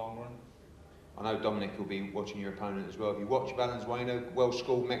benefit me in the long run. I know Dominic will be watching your opponent as well. If you watch Valenzuela,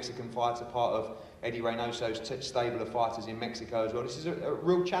 well-schooled Mexican fighter, part of Eddie Reynoso's stable of fighters in Mexico as well. This is a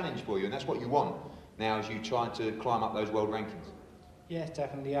real challenge for you, and that's what you want now as you try to climb up those world rankings. Yeah,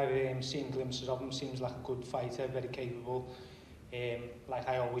 definitely. I've seen glimpses of him. Seems like a good fighter, very capable. Like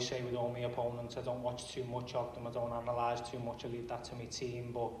I always say with all my opponents, I don't watch too much of them, I don't analyse too much, I leave that to my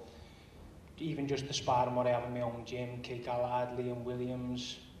team. But even just the sparring what I have in my own gym, Kate Gallard, Liam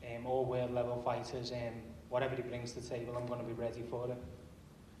Williams, all world level fighters, whatever he brings to the table, I'm going to be ready for it.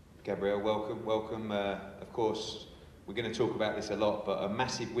 Gabriel, welcome. Of course, we're going to talk about this a lot, but a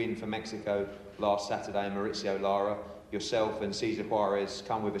massive win for Mexico last Saturday, Mauricio Lara. Yourself and Cesar Juarez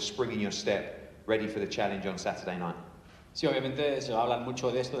come with a spring in your step, ready for the challenge on Saturday night. Sí, obviamente se va a hablar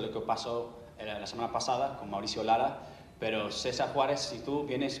mucho de esto, de lo que pasó la semana pasada con Mauricio Lara, pero César Juárez y tú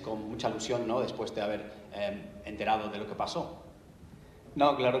vienes con mucha ilusión, ¿no?, después de haber enterado de lo que pasó.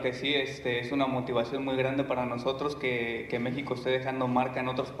 No, claro que sí, es una motivación muy grande para nosotros que México esté dejando marca en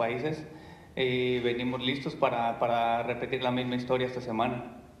otros países y venimos listos para repetir la misma historia esta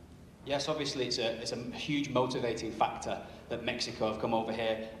semana. Yes, obviously it's a huge motivating factor that Mexico have come over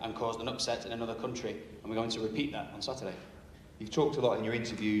here and caused an upset in another country, and we're going to repeat that on Saturday. You've talked a lot in your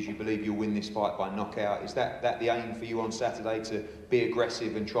interviews, you believe you'll win this fight by knockout. Is that the aim for you on Saturday, to be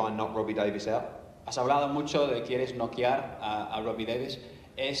aggressive and try and knock Robbie Davis out? Has hablado mucho de que quieres noquear a Robbie Davis.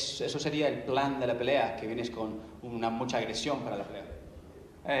 Eso sería el plan de la pelea, que vienes con mucha agresión para la pelea.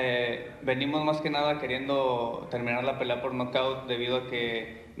 Venimos más que nada queriendo terminar la pelea por knockout, debido a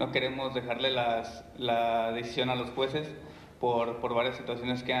que no queremos dejarle la decisión a los jueces por varias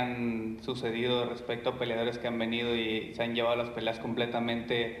situaciones que han sucedido respecto a peleadores que han venido y se han llevado las peleas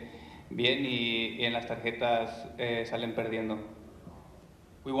completamente bien y en las tarjetas salen perdiendo.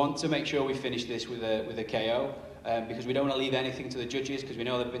 We want to make sure we finish this with a KO, because we don't want to leave anything to the judges, because we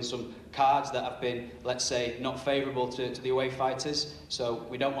know there have been some cards that have been, let's say, not favourable to the away fighters, so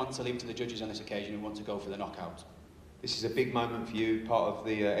we don't want to leave to the judges on this occasion. We want to go for the knockout. This is a big moment for you, part of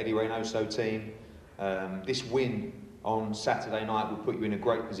the Eddie Reynoso team. This win on Saturday night will put you in a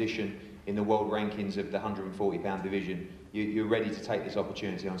great position in the world rankings of the 140-pound division. You're ready to take this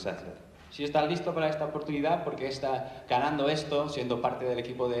opportunity on Saturday? si estás listo para esta oportunidad, porque ganando esto, siendo parte del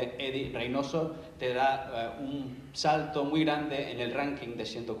equipo de Eddie Reynoso, te da un salto muy grande en el ranking de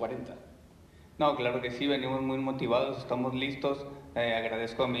 140. No, claro que sí, venimos muy motivados, estamos listos.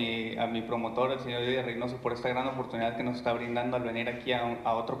 Agradezco a mi promotor, el señor David Reynoso, por esta gran oportunidad que nos está brindando al venir aquí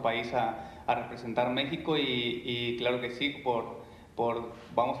a otro país a representar México y claro que sí,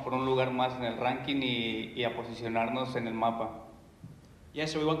 vamos por un lugar más en el ranking y a posicionarnos en el mapa. Yeah,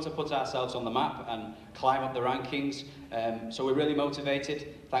 so we want to put ourselves on the map and climb up the rankings. So we're really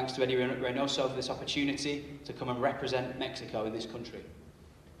motivated. Thanks to Eddie Reynoso for this opportunity to come and represent Mexico in this country.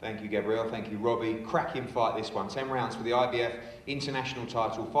 Thank you, Gabriel. Thank you, Robbie. Cracking fight this one. 10 rounds for the IBF International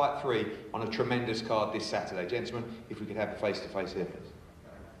title. Fight 3 on a tremendous card this Saturday. Gentlemen, if we could have a face-to-face here, please.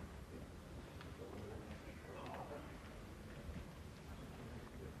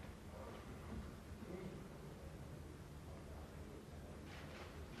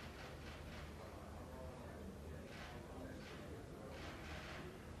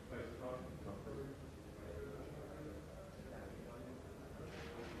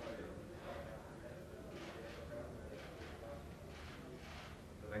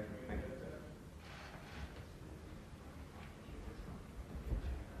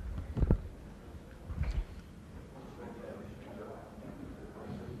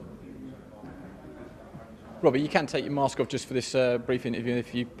 Robbie, you can take your mask off just for this brief interview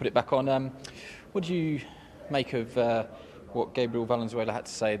if you put it back on. What do you make of what Gabriel Valenzuela had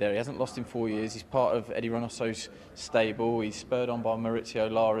to say there? He hasn't lost in 4 years. He's part of Eddie Reynoso's stable. He's spurred on by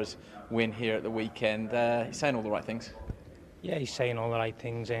Mauricio Lara's win here at the weekend. He's saying all the right things. Yeah, he's saying all the right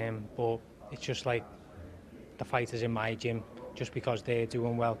things, but it's just like the fighters in my gym. Just because they're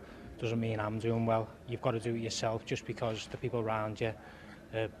doing well doesn't mean I'm doing well. You've got to do it yourself. Just because the people around you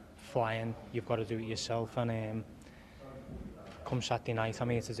are flying, you've got to do it yourself. And come Saturday night, I'm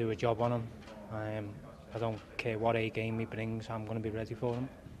here to do a job on him. I don't care what A game he brings, I'm going to be ready for him.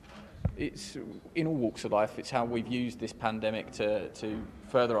 It's in all walks of life. It's how we've used this pandemic to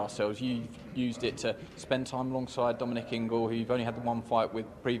further ourselves. You've used it to spend time alongside Dominic Ingle, who you've only had the one fight with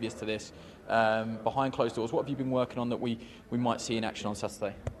previous to this, behind closed doors. What have you been working on that we might see in action on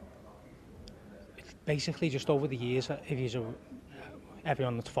Saturday? It's basically just over the years,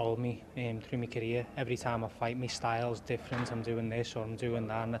 everyone that's followed me through my career, every time I fight, my style's different. I'm doing this or I'm doing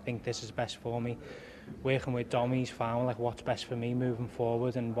that, and I think this is best for me. Working with Dom, he's found like what's best for me moving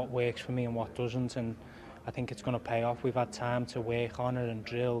forward and what works for me and what doesn't, and I think it's going to pay off. We've had time to work on it and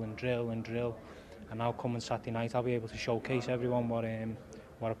drill and drill and drill, and now coming Saturday night I'll be able to showcase everyone what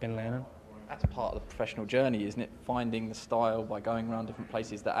I've been learning. That's part of the professional journey, isn't it? Finding the style by going around different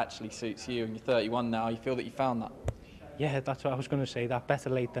places that actually suits you. And you're 31 now, you feel that you found that? Yeah, that's what I was going to say. That better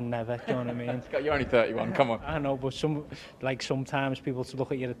late than never. Do you know what I mean? You're only 31. Come on. I know, but sometimes people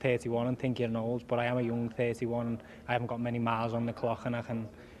look at you at 31 and think you're an old. But I am a young 31. I haven't got many miles on the clock, and I can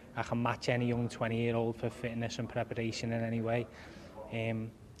match any young 20-year-old for fitness and preparation in any way.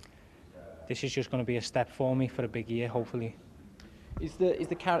 This is just going to be a step for me for a big year, hopefully. Is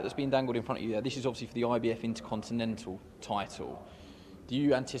the carrot that's been dangled in front of you there? This is obviously for the IBF Intercontinental title. Do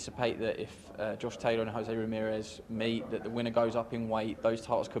you anticipate that if Josh Taylor and Jose Ramirez meet, that the winner goes up in weight, those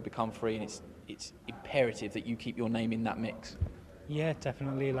titles could become free, and it's imperative that you keep your name in that mix? Yeah,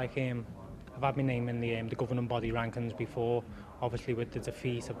 definitely. I've had my name in the governing body rankings before. Obviously, with the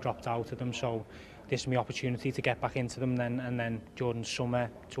defeat, I've dropped out of them. So this is my opportunity to get back into them. Then during summer,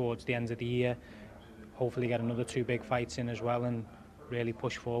 towards the end of the year, hopefully get another 2 big fights in as well and really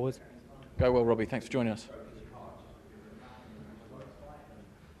push forward. Go well, Robbie. Thanks for joining us.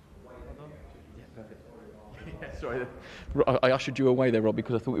 Sorry, I ushered you away there, Rob,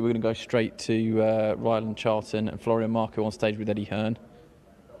 because I thought we were going to go straight to Ryland Charlton and Florian Marku on stage with Eddie Hearn.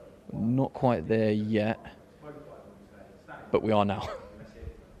 Not quite there yet, but we are now.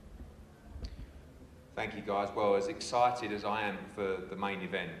 Thank you, guys. Well, as excited as I am for the main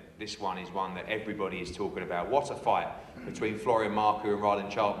event, this one is one that everybody is talking about. What a fight between Florian Marku and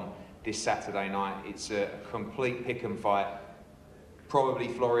Ryland Charlton this Saturday night. It's a complete pick-em fight. Probably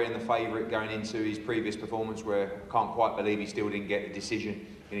Florian the favourite going into his previous performance, where I can't quite believe he still didn't get the decision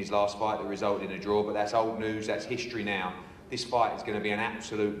in his last fight that resulted in a draw, but that's old news, that's history now. This fight is going to be an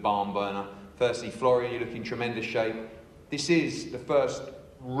absolute barn burner. Firstly, Florian, you look in tremendous shape. This is the first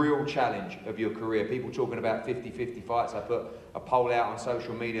real challenge of your career. People talking about 50-50 fights. I put a poll out on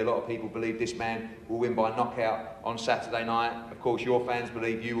social media. A lot of people believe this man will win by knockout on Saturday night. Of course, your fans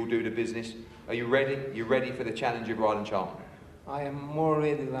believe you will do the business. Are you ready? You ready for the challenge of Ryland Charlton? I am more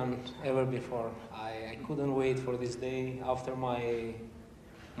ready than ever before. I couldn't wait for this day. After my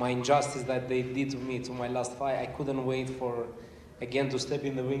injustice that they did to me to my last fight, I couldn't wait for again to step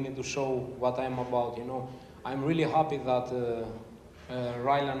in the ring and to show what I'm about. You know, I'm really happy that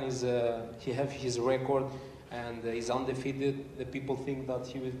Rylan is he have his record and is undefeated. The people think that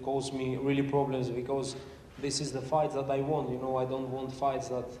he will cause me really problems because this is the fights that I want. You know, I don't want fights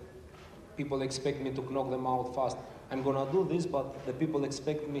that people expect me to knock them out fast. I'm gonna do this, but the people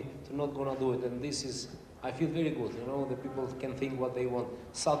expect me to not gonna do it, and this is, I feel very good. You know, the people can think what they want.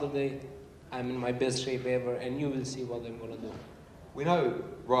 Saturday, I'm in my best shape ever, and you will see what I'm gonna do. We know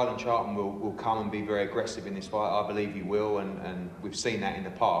Rylan Charlton will come and be very aggressive in this fight. I believe he will, and we've seen that in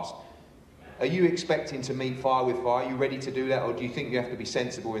the past. Are you expecting to meet fire with fire? Are you ready to do that, or do you think you have to be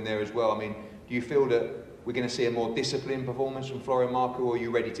sensible in there as well? I mean, do you feel that we're going to see a more disciplined performance from Florian Marku, or are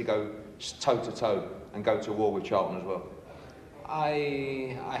you ready to go toe-to-toe and go to war with Charlton as well?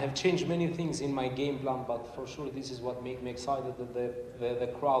 I have changed many things in my game plan, but for sure this is what makes me excited, that the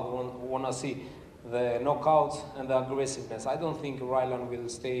crowd want to see the knockouts and the aggressiveness. I don't think Rylan will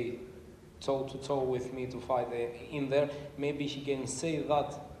stay toe-to-toe with me to fight in there. Maybe he can say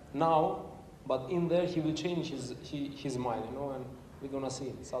that now, but in there he will change his mind, you know, and we're going to see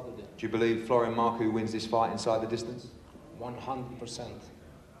it Saturday. Do you believe Florian Marku wins this fight inside the distance? 100%.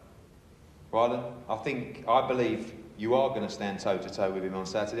 Rylan, I believe you are going to stand toe-to-toe with him on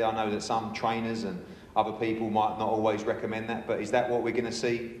Saturday. I know that some trainers and other people might not always recommend that, but is that what we're going to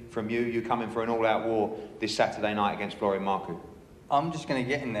see from you? You coming for an all-out war this Saturday night against Florian Marku? I'm just going to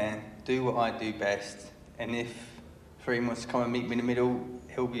get in there, do what I do best, and if Florian wants to come and meet me in the middle,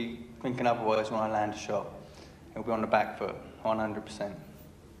 he'll be thinking otherwise when I land a shot. He'll be on the back foot, 100%.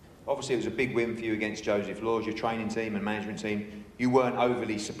 Obviously, it was a big win for you against Joseph Laws, your training team and management team. You weren't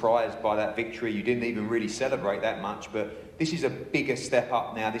overly surprised by that victory. You didn't even really celebrate that much, but this is a bigger step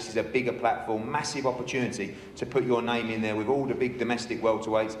up now. This is a bigger platform, massive opportunity to put your name in there with all the big domestic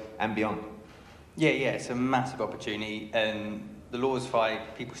welterweights and beyond. Yeah, it's a massive opportunity, and the Laws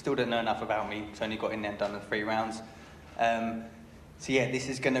fight, people still don't know enough about me. It's only got in there and done the 3 rounds. So yeah, this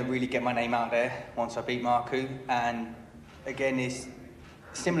is going to really get my name out there once I beat Marku, and again, it's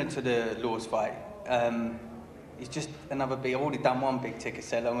similar to the Laws fight. It's just another big. I've already done one big ticket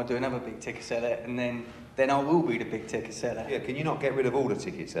seller. I'm gonna do another big ticket seller, and then I will be the big ticket seller. Yeah, can you not get rid of all the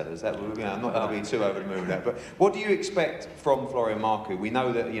ticket sellers? That I'm not going to be too over the moon with that. But what do you expect from Florian Marku? We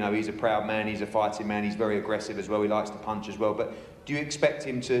know that he's a proud man, he's a fighting man, he's very aggressive as well. He likes to punch as well. But do you expect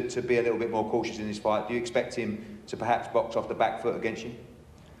him to be a little bit more cautious in this fight? Do you expect him to perhaps box off the back foot against you?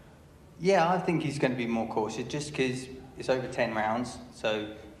 Yeah, I think he's going to be more cautious just because it's over 10 rounds, so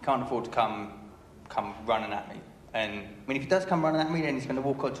he can't afford to come running at me. And I mean, if he does come running at me, then he's going to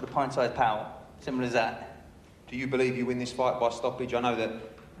walk out to the pint-sized power. Simple as that. Do you believe you win this fight by stoppage? I know that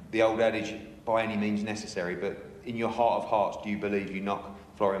the old adage, by any means necessary, but in your heart of hearts, do you believe you knock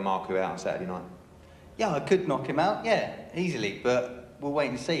Florian Marku out on Saturday night? Yeah, I could knock him out, yeah, easily, but we'll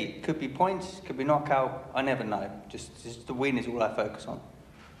wait and see. Could be points, could be knockout, I never know. Just the win is all I focus on.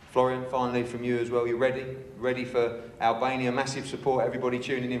 Florian, finally from you as well, you ready? Ready for Albania? Massive support, everybody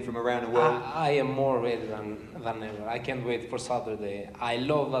tuning in from around the world. I am more ready than ever. I can't wait for Saturday. I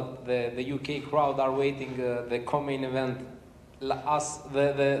love that the UK crowd are waiting the co-main event, us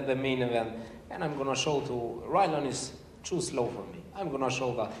the main event. And I'm gonna show to Rylan is too slow for me. I'm gonna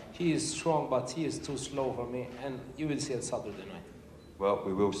show that. He is strong, but he is too slow for me. And you will see it Saturday night. Well,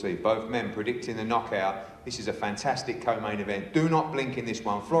 we will see. Both men predicting the knockout. This is a fantastic co-main event. Do not blink in this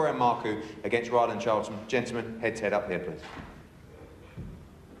one. Florian Marku against Rylan Charlton. Gentlemen, head up here, please.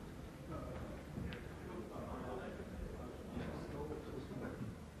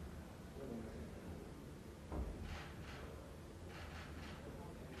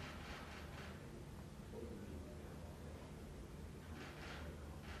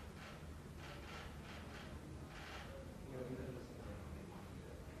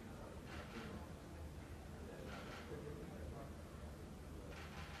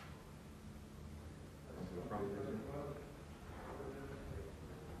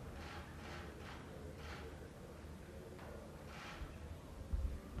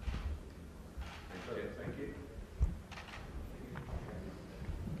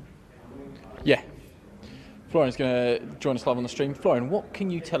 Yeah. Florian's going to join us live on the stream. Florian, what can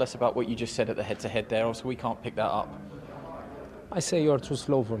you tell us about what you just said at the head-to-head there? Also, we can't pick that up. I say you're too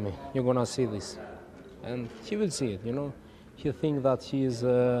slow for me. You're gonna see this, and he will see it. You know, he think that he's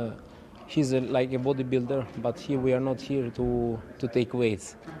like a bodybuilder, but here we are not here to take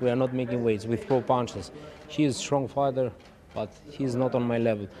weights. We are not making weights with throw punches. He is a strong fighter, but he's not on my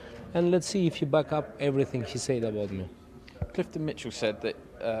level. And let's see if he back up everything he said about me. Clifton Mitchell said that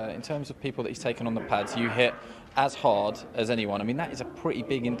in terms of people that he's taken on the pads, you hit as hard as anyone. I mean, that is a pretty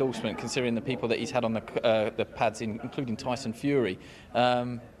big endorsement considering the people that he's had on the pads, including Tyson Fury.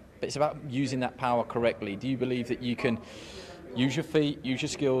 But it's about using that power correctly. Do you believe that you can use your feet, use your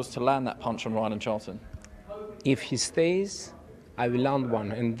skills to land that punch on Ryan Charlton? If he stays, I will land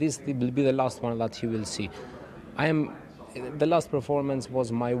one, and this will be the last one that he will see. The last performance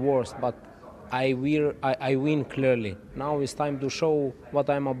was my worst, but I win clearly. Now it's time to show what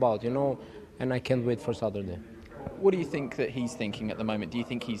I'm about, and I can't wait for Saturday. What do you think that he's thinking at the moment? Do you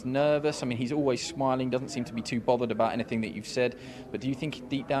think he's nervous? I mean, he's always smiling, doesn't seem to be too bothered about anything that you've said. But do you think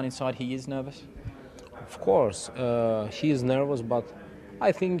deep down inside he is nervous? Of course, he is nervous, but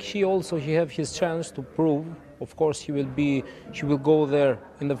I think he have his chance to prove. Of course, he will go there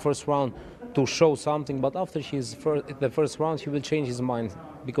in the first round to show something. But after the first round, he will change his mind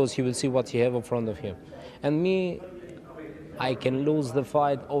because he will see what he have in front of him. And me, I can lose the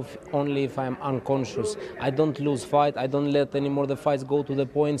fight only if I'm unconscious. I don't lose fight. I don't let anymore the fights go to the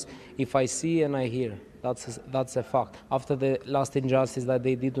points if I see and I hear. That's a fact. After the last injustice that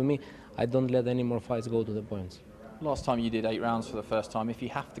they did to me, I don't let any more fights go to the points. Last time you did 8 rounds for the first time. If you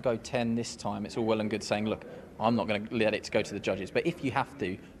have to go 10 this time, it's all well and good saying, look, I'm not going to let it go to the judges. But if you have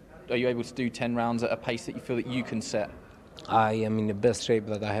to, are you able to do 10 rounds at a pace that you feel that you can set? I am in the best shape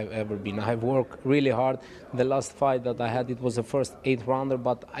that I have ever been. I have worked really hard. The last fight that I had, it was the first 8-rounder,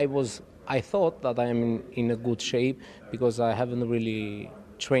 but I thought that I am in a good shape because I haven't really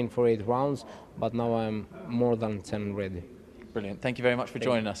trained for 8 rounds, but now I'm more than 10 ready. Brilliant. Thank you very much for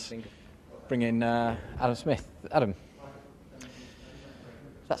joining us. Thank you. Bring in Adam Smith. Adam,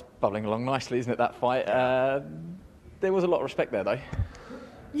 that's bubbling along nicely, isn't it, that fight? There was a lot of respect there, though.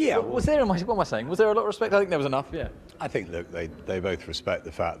 Yeah. What am I saying? Was there a lot of respect? I think there was enough, yeah. I think, look, they both respect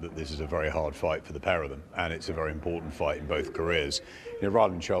the fact that this is a very hard fight for the pair of them, and it's a very important fight in both careers.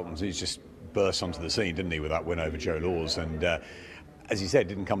 Ryan Charlton, he's just burst onto the scene, didn't he, with that win over Joe Laws, and as he said,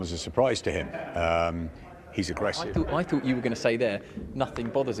 didn't come as a surprise to him. He's aggressive. I thought you were going to say there, nothing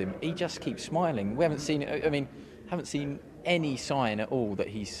bothers him. He just keeps smiling. We haven't seen any sign at all that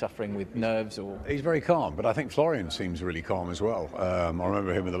he's suffering with nerves or... He's very calm, but I think Florian seems really calm as well. I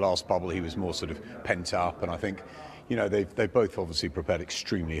remember him in the last bubble, he was more sort of pent up, and I think, they've both obviously prepared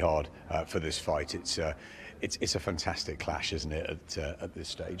extremely hard for this fight. It's a fantastic clash, isn't it, at this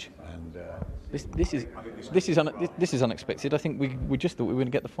stage? And this is unexpected. I think we just thought we were going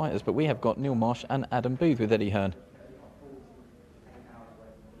to get the fighters, but we have got Neil Marsh and Adam Booth with Eddie Hearn.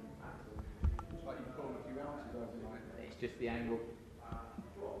 It's just the angle.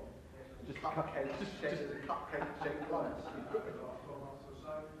 Just cupcake shaped lines.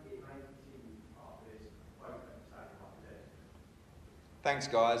 Thanks,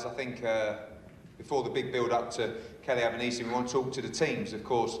 guys. I think before the big build-up to Kelly Avanesyan, we want to talk to the teams. Of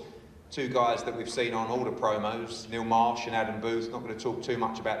course, 2 guys that we've seen on all the promos, Neil Marsh and Adam Booth. Not going to talk too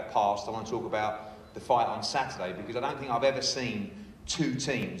much about the past. I want to talk about the fight on Saturday, because I don't think I've ever seen 2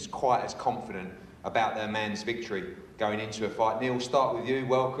 teams quite as confident about their man's victory going into a fight. Neil, start with you.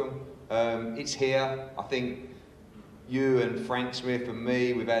 Welcome. It's here. I think you and Frank Smith and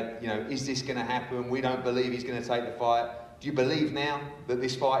me, we've had, is this going to happen? We don't believe he's going to take the fight. Do you believe now that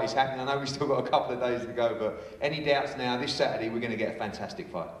this fight is happening? I know we've still got a couple of days to go, but any doubts now? This Saturday, we're going to get a fantastic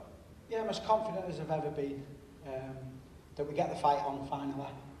fight. Yeah, I'm as confident as I've ever been that we get the fight on finally.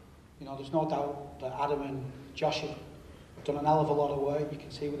 There's no doubt that Adam and Josh have done an hell of a lot of work. You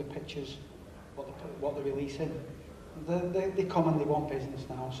can see with the pictures what they're releasing. They come and they want business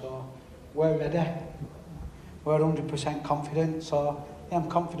now, so we're ready. We're 100% confident, so yeah, I'm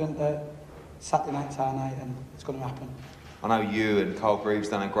confident that Saturday night's our night and it's going to happen. I know you and Carl Greaves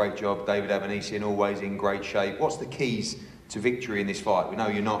done a great job. David Avanesyan always in great shape. What's the keys to victory in this fight? We know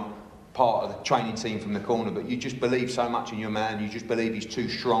you're not part of the training team from the corner, but you just believe so much in your man. You just believe he's too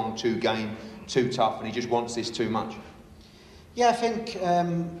strong, too game, too tough, and he just wants this too much. Yeah, I think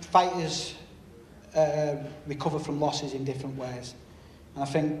fighters recover from losses in different ways. And I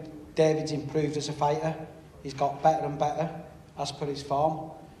think David's improved as a fighter. He's got better and better as per his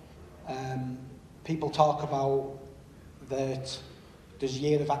form. People talk about that there's a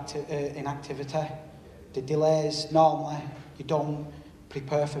year of inactivity. The delays, normally you don't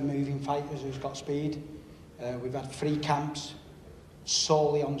prepare for moving fighters who's got speed. We've had 3 camps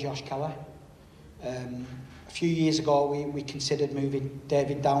solely on Josh Kelly. A few years ago we considered moving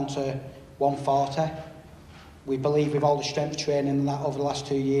David down to 140. We believe with all the strength training and that over the last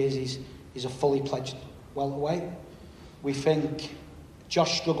 2 years he's a fully pledged welterweight. We think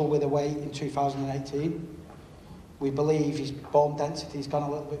Josh struggled with the weight in 2018. We believe his bone density's gone a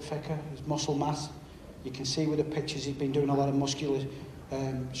little bit thicker, his muscle mass. You can see with the pictures he's been doing a lot of muscular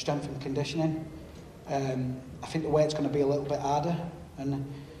strength and conditioning. I think the weight's going to be a little bit harder, and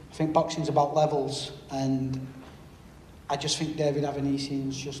I think boxing's about levels, and I just think David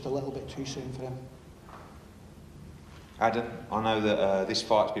Avanesyan's just a little bit too soon for him. Adam, I know that this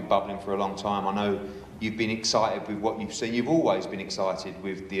fight's been bubbling for a long time. I know you've been excited with what you've seen. You've always been excited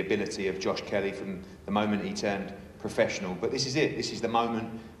with the ability of Josh Kelly from the moment he turned professional. But this is it. This is the moment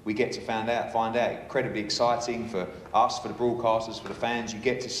we get to find out. Incredibly exciting for us, for the broadcasters, for the fans. You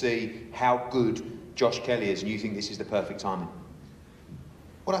get to see how good Josh Kelly is, and you think this is the perfect timing.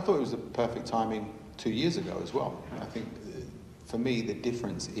 Well, I thought it was the perfect timing 2 years ago as well. I think, for me, the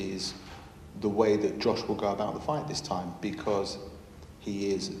difference is the way that Josh will go about the fight this time, because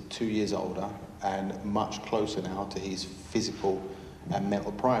he is 2 years older and much closer now to his physical and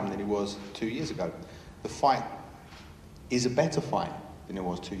mental prime than he was 2 years ago. The fight is a better fight than it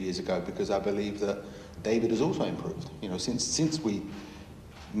was 2 years ago, because I believe that David has also improved. You know, since we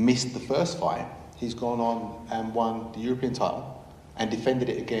missed the first fight, he's gone on and won the European title and defended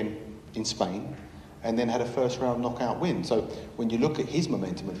it again in Spain, and then had a first-round knockout win. So when you look at his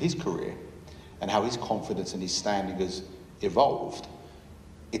momentum of his career and how his confidence and his standing has evolved,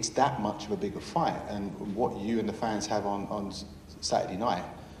 it's that much of a bigger fight. And what you and the fans have on Saturday night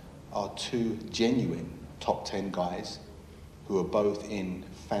are two genuine top 10 guys who are both in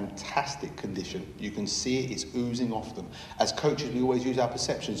fantastic condition. You can see it, it's oozing off them. As coaches, we always use our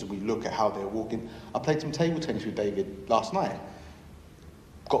perceptions and we look at how they're walking. I played some table tennis with David last night.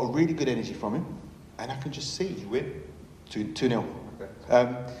 Got a really good energy from him, and I can just see. Did you win? 2-0.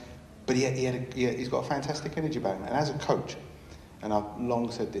 Okay. But he's got a fantastic energy about him. And as a coach, and I've long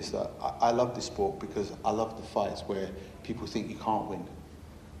said this, that I love this sport because I love the fights where people think you can't win.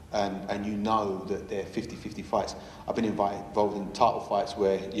 And you know that they're 50-50 fights. I've been involved in title fights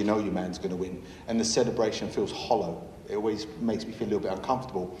where you know your man's going to win, and the celebration feels hollow. It always makes me feel a little bit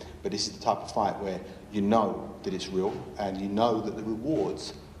uncomfortable, but this is the type of fight where you know that it's real, and you know that the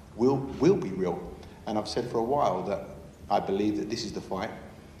rewards will be real. And I've said for a while that I believe that this is the fight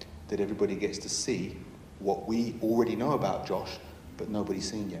that everybody gets to see what we already know about Josh, but nobody's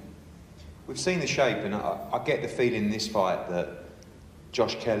seen yet. We've seen the shape, and I get the feeling in this fight that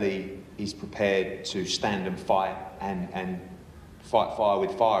Josh Kelly is prepared to stand and fight and fight fire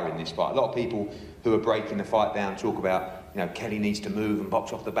with fire in this fight. A lot of people who are breaking the fight down talk about, you know, Kelly needs to move and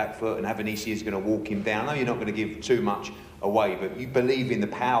box off the back foot, and Avanesyan is going to walk him down. I know you're not going to give too much away, but you believe in the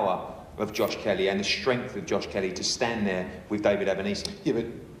power of Josh Kelly and the strength of Josh Kelly to stand there with David Avanesyan. Yeah,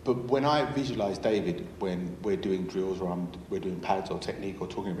 but when I visualise David, when we're doing drills or we're doing pads or technique or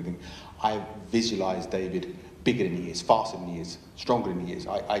talking everything, I visualise David bigger than he is, faster than he is, stronger than he is.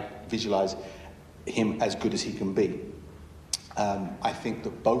 I visualise him as good as he can be. I think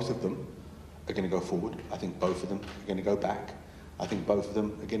that both of them are going to go forward. I think both of them are going to go back. I think both of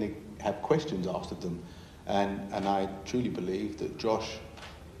them are going to have questions asked of them. And I truly believe that Josh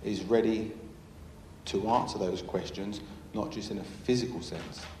is ready to answer those questions, not just in a physical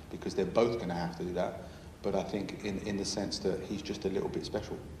sense, because they're both going to have to do that, but I think in the sense that he's just a little bit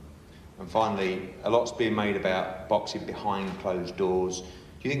special. And finally, a lot's being made about boxing behind closed doors. Do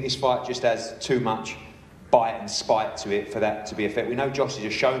you think this fight just has too much bite and spite to it for that to be effective? We know Josh is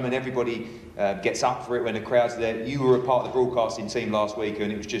a showman. Everybody gets up for it when the crowd's there. You were a part of the broadcasting team last week,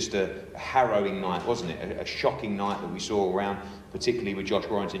 and it was just a harrowing night, wasn't it? A shocking night that we saw around, particularly with Josh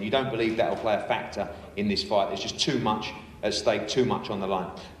Warrington. You don't believe that'll play a factor in this fight? There's just too much at stake, too much on the line.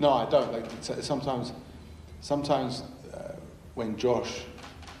 No, I don't. Like, sometimes when Josh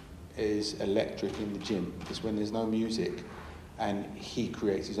is electric in the gym is when there's no music and he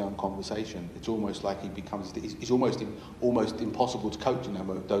creates his own conversation. It's almost like he becomes, it's almost impossible to coach in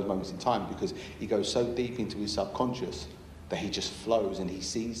those moments in time, because he goes so deep into his subconscious that he just flows and he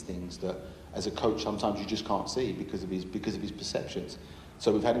sees things that as a coach sometimes you just can't see because of his perceptions.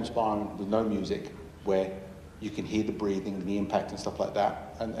 So we've had him sparring with no music, where you can hear the breathing, the impact and stuff like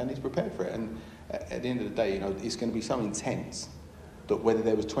that, and he's prepared for it. And at the end of the day, you know, it's going to be so intense that whether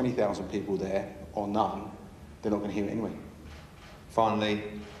there was 20,000 people there or none, they're not going to hear it anyway. Finally,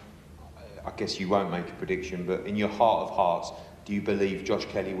 I guess you won't make a prediction, but in your heart of hearts, do you believe Josh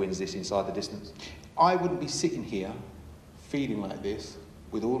Kelly wins this inside the distance? I wouldn't be sitting here feeling like this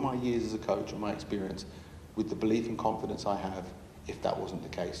with all my years as a coach and my experience, with the belief and confidence I have, if that wasn't the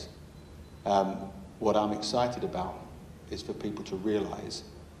case. What I'm excited about is for people to realise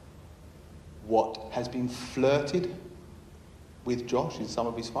what has been flirted with Josh in some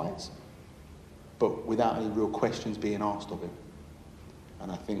of his fights, but without any real questions being asked of him.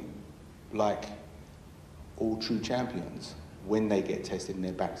 And I think, like all true champions, when they get tested and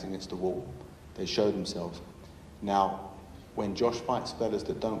their backs against the wall, They showed themselves. Now, when Josh fights fellas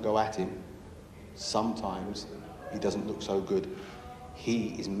that don't go at him, sometimes he doesn't look so good.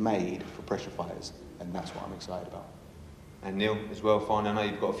 He is made for pressure fighters, and that's what I'm excited about. And Neil, as well, fine. I know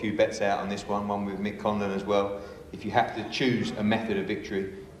you've got a few bets out on this one with Mick Conlon as well. If you have to choose a method of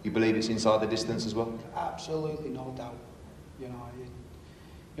victory, you believe it's inside the distance as well? Absolutely, no doubt. You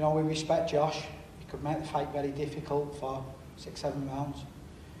know, we respect Josh. He could make the fight very difficult for 6-7 rounds.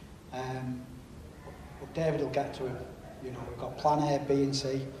 But David will get to him. You know, we've got plan A, B and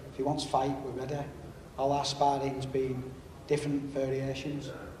C. If he wants to fight, we're ready. All our sparring's been different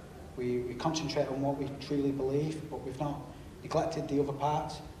variations. We concentrate on what we truly believe, but we've not neglected the other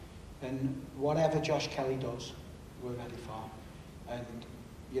parts. And whatever Josh Kelly does, we're ready for. And,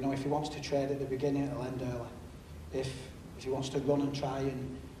 you know, if he wants to trade at the beginning, it'll end early. If he wants to run and try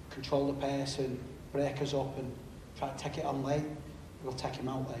and control the pace and break us up and try to take it on late, we'll take him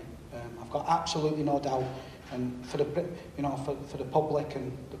out late. I've got absolutely no doubt. And for the, you know, for the public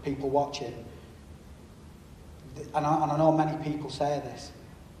and the people watching, and I know many people say this,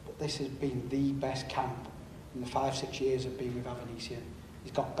 but this has been the best camp in the 5-6 years I've been with Avanesyan.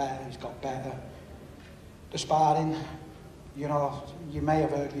 He's got better. The sparring, you know, you may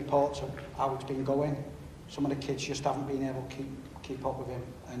have heard reports of how it's been going. Some of the kids just haven't been able to keep up with him.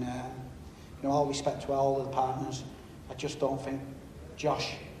 And, you know, all respect to all of the partners, I just don't think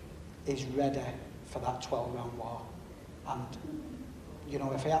Josh is ready for that 12-round war. And, you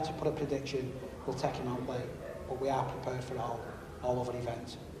know, if I had to put a prediction, we'll take him out late. But we are prepared for all other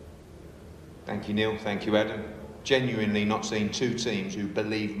events. Thank you, Neil. Thank you, Adam. Genuinely not seen two teams who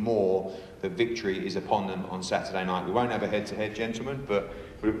believe more that victory is upon them on Saturday night. We won't have a head-to-head, gentlemen, but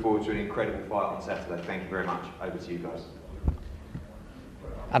we look forward to an incredible fight on Saturday. Thank you very much. Over to you guys.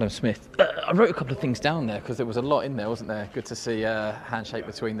 Adam Smith. I wrote a couple of things down there because there was a lot in there, wasn't there? Good to see a handshake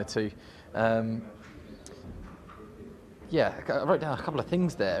between the two. Yeah, I wrote down a couple of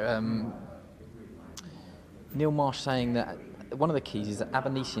things there. Neil Marsh saying that one of the keys is that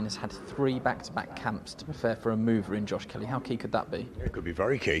Avanesyan has had 3 back-to-back camps to prepare for a mover in Josh Kelly. How key could that be? It could be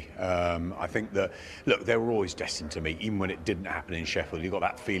very key. I think that, look, they were always destined to meet, even when it didn't happen in Sheffield. You got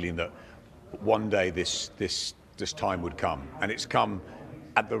that feeling that one day this time would come, and it's come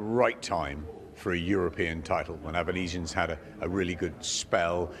at the right time for a European title, when Avanesyan's had a really good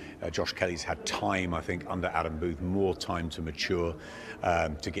spell. Josh Kelly's had time, I think, under Adam Booth, more time to mature,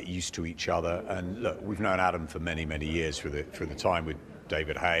 to get used to each other. And look, we've known Adam for many, many years through the time with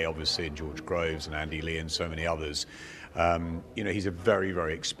David Hay, obviously, and George Groves and Andy Lee and so many others. You know, he's a very,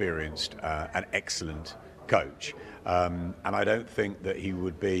 very experienced and excellent coach. And I don't think that he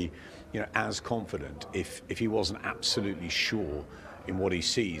would be, you know, as confident if he wasn't absolutely sure in what he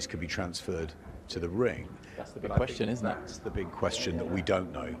sees could be transferred to the ring. That's the big question, isn't it? That's the big question that we don't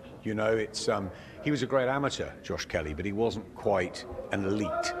know. You know, it's he was a great amateur, Josh Kelly, but he wasn't quite an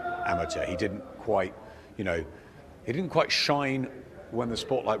elite amateur. He didn't quite, you know, he didn't quite shine when the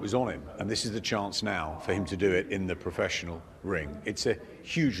spotlight was on him. And this is the chance now for him to do it in the professional ring. It's a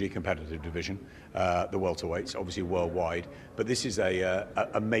hugely competitive division, the welterweights, obviously worldwide, but this is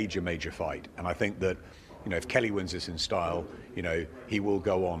a major, major fight. And I think that, you know, if Kelly wins this in style, you know, he will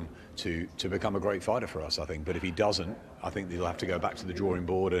go on to become a great fighter for us, I think. But if he doesn't, I think they'll have to go back to the drawing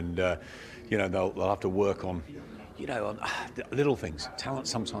board and, you know, they'll have to work on, you know, on little things. Talent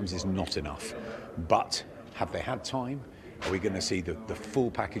sometimes is not enough. But have they had time? Are we going to see the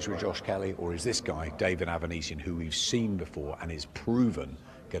full package with Josh Kelly? Or is this guy, David Avanesyan, who we've seen before and is proven,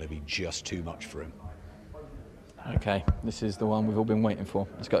 going to be just too much for him? Okay, this is the one we've all been waiting for.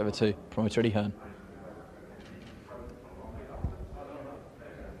 Let's go over to Promoter Eddie Hearn.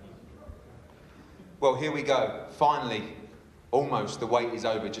 Well, here we go. Finally, almost the wait is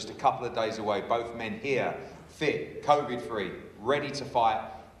over. Just a couple of days away. Both men here, fit, COVID-free, ready to fight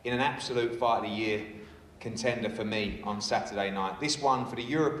in an absolute fight of the year contender for me on Saturday night. This one for the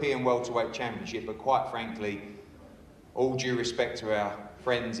European Welterweight Championship, but quite frankly, all due respect to our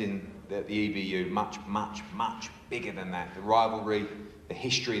friends in the EBU, much, much, much bigger than that. The rivalry, the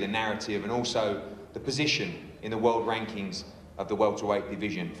history, the narrative, and also the position in the world rankings of the welterweight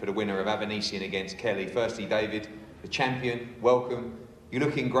division for the winner of Avanesyan against Kelly. Firstly, David, the champion, welcome. You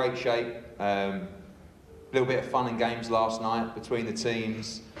look in great shape. A little bit of fun and games last night between the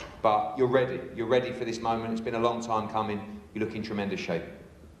teams, but you're ready. You're ready for this moment. It's been a long time coming. You look in tremendous shape.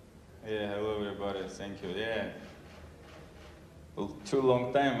 Yeah, hello everybody. Thank you. Yeah, well, too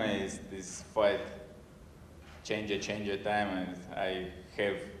long time is this fight. Change time, and I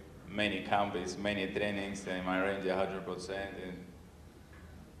have many camps, many trainings, and my range 100%, and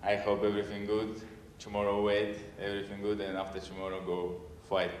I hope everything good. Tomorrow wait, everything good, and after tomorrow go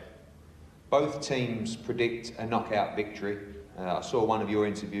fight. Both teams predict a knockout victory. I saw one of your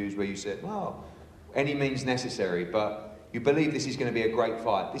interviews where you said, well, any means necessary, but you believe this is going to be a great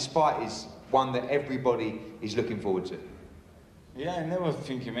fight. This fight is one that everybody is looking forward to. Yeah, I never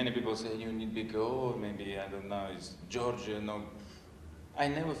think many people say you need big goal, maybe, I don't know, it's Georgia, no. I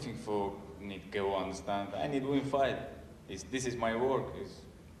never think for need go, understand. I need win fight. This is my work.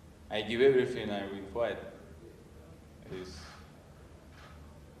 I give everything, I win fight.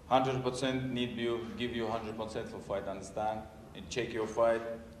 100% need you, give you 100% for fight, understand? And check your fight,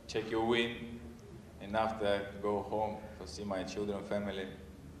 check your win, and after go home to see my children, family.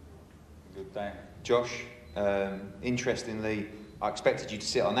 Good time. Josh, interestingly, I expected you to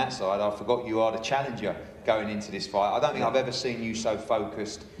sit on that side. I forgot you are the challenger going into this fight. I don't think I've ever seen you so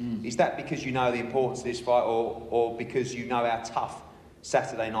focused. Is that because you know the importance of this fight, or because you know how tough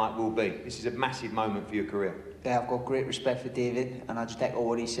Saturday night will be? This is a massive moment for your career. Yeah, I've got great respect for David, and I just echo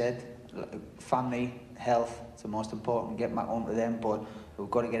what he said. Family, health, it's the most important. Get back home to them, but we've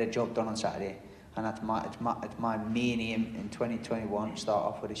got to get a job done on Saturday, and it's my main aim in 2021 to start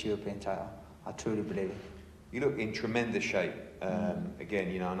off with this European title. I truly believe it. You look in tremendous shape.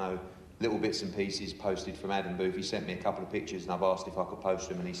 Again, you know, I know little bits and pieces posted from Adam Booth. He sent me a couple of pictures, and I've asked if I could post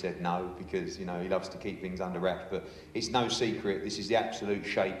them, and he said no, because, you know, he loves to keep things under wraps. But it's no secret, this is the absolute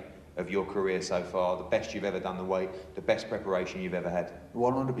shape of your career so far, the best you've ever done the weight, the best preparation you've ever had.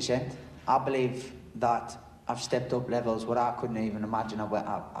 100%. I believe that I've stepped up levels what I couldn't even imagine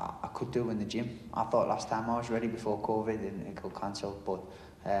I could do in the gym. I thought last time I was ready before COVID and it got cancelled, but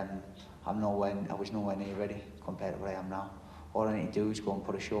I was nowhere near ready compared to where I am now. All I need to do is go and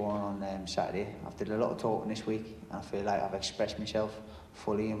put a show on Saturday. I've did a lot of talking this week, and I feel like I've expressed myself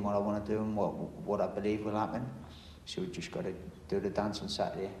fully in what I want to do and what I believe will happen. So we've just got to do the dance on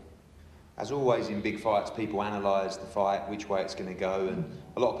Saturday. As always in big fights, people analyse the fight, which way it's going to go, and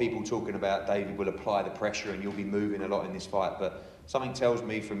a lot of people talking about David will apply the pressure and you'll be moving a lot in this fight, but something tells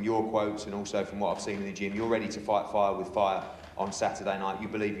me from your quotes and also from what I've seen in the gym, you're ready to fight fire with fire on Saturday night. You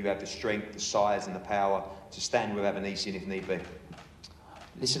believe you have the strength, the size and the power to stand with Avanesyan if need be.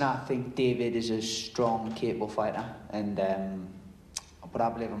 Listen, I think David is a strong, capable fighter, and but I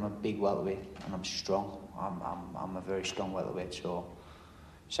believe I'm a big welterweight and I'm strong. I'm a very strong welterweight, so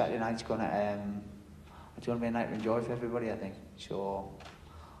Saturday night's gonna be a night to enjoy for everybody, I think. So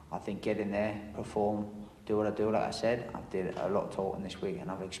I think get in there, perform, do what I do. Like I said, I did a lot of talking this week and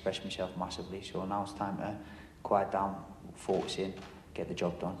I've expressed myself massively. So now it's time to quiet down, focus in, get the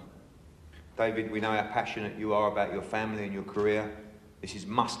job done. David, we know how passionate you are about your family and your career. This is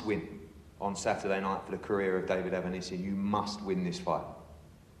must win on Saturday night for the career of David Avanesyan. You must win this fight.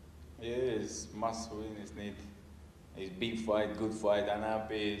 Yeah, it's must win, it's need. It's big fight, good fight. I'm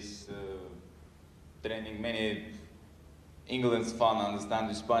happy. It's training many England's fan, understand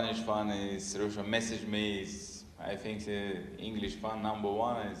the Spanish fan. Is Russia message me. I think the English fan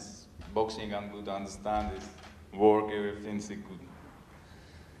 #1 is boxing. I'm good to understand. It's work, everything's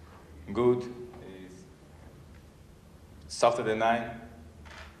good. It's Saturday night.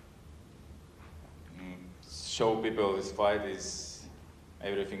 Show people this fight is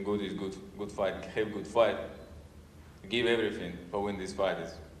everything good. Is good. Good fight. Have good fight. Give everything for win this fight.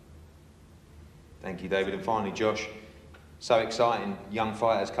 Thank you, David. And finally, Josh, so exciting. Young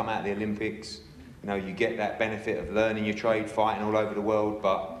fighters come out of the Olympics. You know, you get that benefit of learning your trade, fighting all over the world,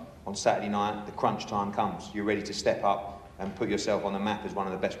 but on Saturday night, the crunch time comes. You're ready to step up and put yourself on the map as one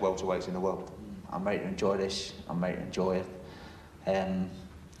of the best welterweights in the world. I'm ready to enjoy this. I'm ready to enjoy it.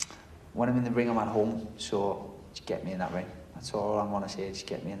 When I'm in the ring, I'm at home, so just get me in that ring. That's all I want to say, just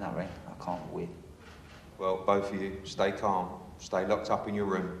get me in that ring. I can't wait. Well, both of you, stay calm, stay locked up in your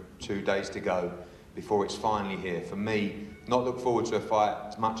room. 2 days to go before it's finally here. For me, not look forward to a fight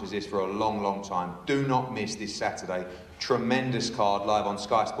as much as this for a long, long time. Do not miss this Saturday. Tremendous card live on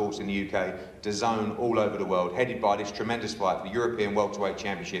Sky Sports in the UK, DAZN all over the world, headed by this tremendous fight for the European Welterweight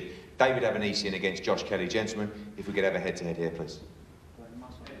Championship. David Avanesyan against Josh Kelly. Gentlemen, if we could have a head-to-head here, please.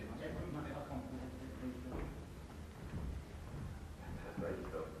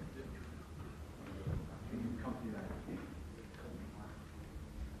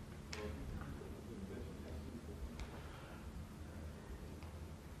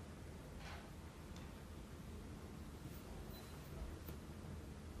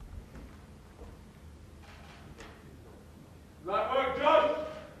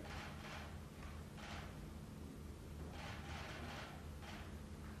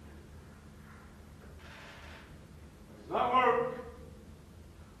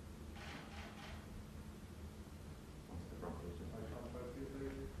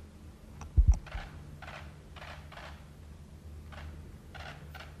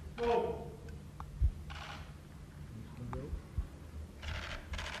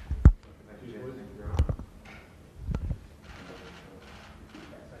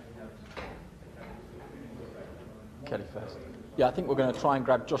 Kelly first. Yeah, I think we're going to try and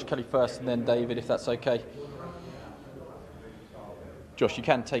grab Josh Kelly first and then David, if that's okay. Josh, you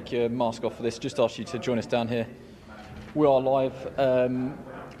can take your mask off for this. Just ask you to join us down here. We are live.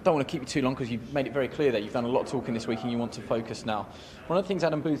 Don't want to keep you too long because you've made it very clear that you've done a lot of talking this week and you want to focus now. One of the things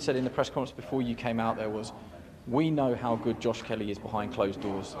Adam Booth said in the press conference before you came out there was, we know how good Josh Kelly is behind closed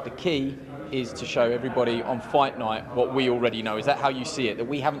doors. The key is to show everybody on fight night what we already know. Is that how you see it, that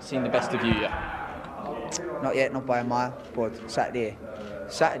we haven't seen the best of you yet? Not yet, not by a mile, but Saturday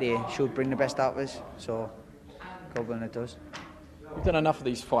should bring the best out of us, so God willing it does. We've done enough of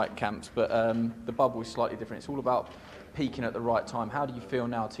these fight camps, but the bubble is slightly different. It's all about peaking at the right time. How do you feel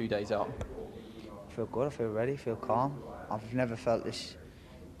now, 2 days out? I feel good, I feel ready, I feel calm. I've never felt this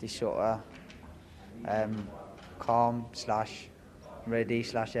sort of calm / ready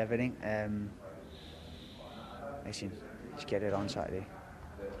 / everything. Listen, just get it on Saturday.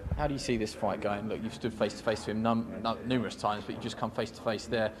 How do you see this fight going? Look, you've stood face to face with him numerous times, but you just come face to face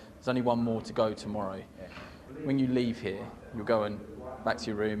there. There's only one more to go tomorrow. When you leave here, you're going back to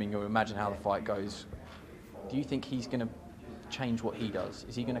your room and you'll imagine how the fight goes. Do you think he's going to change what he does?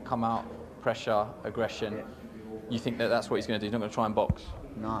 Is he going to come out, pressure, aggression? You think that that's what he's going to do? He's not going to try and box?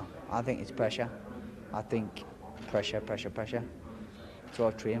 No, I think it's pressure. I think pressure. That's what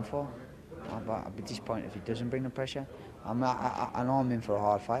I've trained for. I'd be disappointed if he doesn't bring the pressure. I know I'm in for a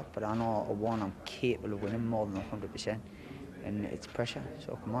hard fight, but I know I'm capable of winning more than 100%. And it's pressure,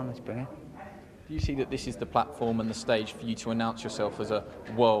 so come on, let's bring it. Do you see that this is the platform and the stage for you to announce yourself as a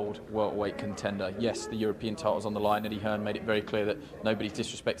world welterweight contender? Yes, the European title's on the line. Eddie Hearn made it very clear that nobody's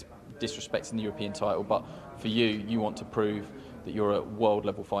disrespecting the European title, but for you want to prove that you're a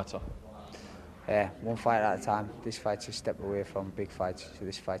world-level fighter. Yeah, one fight at a time. This fight's a step away from big fights, so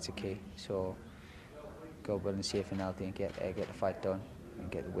this fight's a key. So go well and safe and healthy and get the fight done and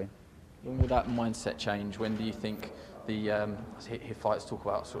get the win. When will that mindset change? When do you think the hear fighters talk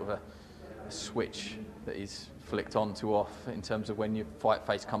about sort of a switch that is flicked on to off in terms of when your fight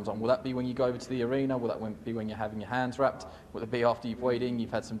face comes on? Will that be when you go over to the arena? Will that be when you're having your hands wrapped? Will it be after you've weighed in,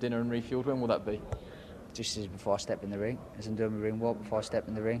 you've had some dinner and refueled? When will that be? Just as before I step in the ring, as I'm doing my ring walk before I step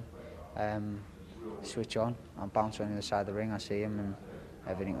in the ring. Switch on, I'll bounce on the other side of the ring, I see him and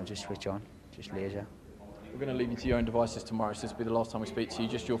everything will just switch on, just laser. We're going to leave you to your own devices tomorrow, so this will be the last time we speak to you.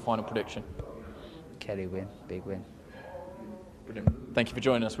 Just your final prediction. Kelly win, big win. Brilliant. Thank you for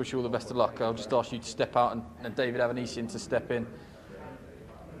joining us. Wish you all the best of luck. I'll just ask you to step out and David Avanesyan to step in.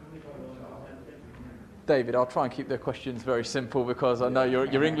 David, I'll try and keep the questions very simple because I know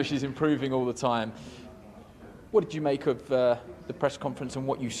your English is improving all the time. What did you make of the press conference and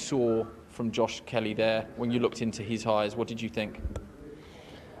what you saw from Josh Kelly there when you looked into his eyes? What did you think?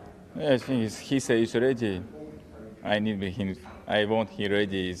 I think he says he's ready. I need him. I want him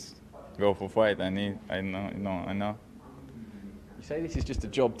ready. Is go for fight. I know. You say this is just a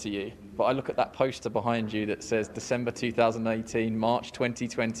job to you, but I look at that poster behind you that says December 2018, March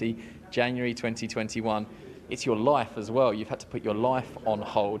 2020, January 2021. It's your life as well. You've had to put your life on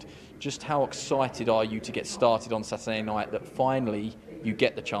hold. Just how excited are you to get started on Saturday night that finally you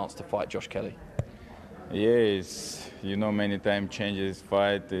get the chance to fight Josh Kelly? Yes, many time changes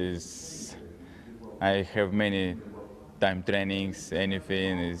fight is. I have many time trainings,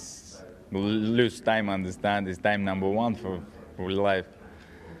 anything is lose time, understand, is time number one for life.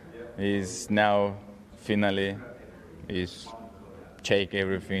 Is now finally is check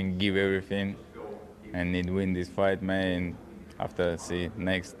everything, give everything, and need win this fight, man. After the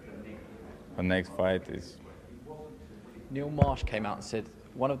next fight is. Neil Marsh came out and said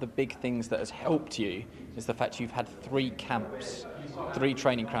one of the big things that has helped you is the fact you've had three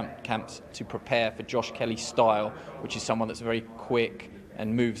training camps to prepare for Josh Kelly's style, which is someone that's very quick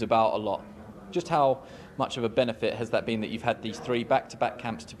and moves about a lot. Just how much of a benefit has that been that you've had these 3 back-to-back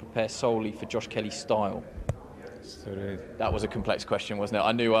camps to prepare solely for Josh Kelly's style? Sorry. That was a complex question, wasn't it?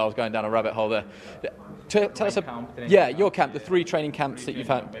 I knew I was going down a rabbit hole there. Tell us your camp, the 3 training camps that you've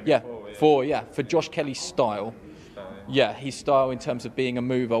had. Yeah, 4, for Josh Kelly's style. Yeah, his style in terms of being a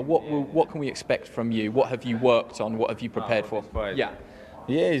mover. What can we expect from you? What have you worked on? What have you prepared for? Yeah.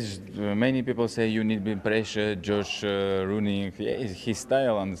 Yes, many people say you need to be pressure, Josh running. Yeah, his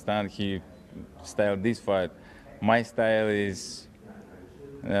style, understand, he style this fight. My style is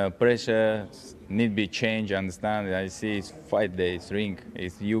pressure, need be change, understand. I see it's fight day, it's ring.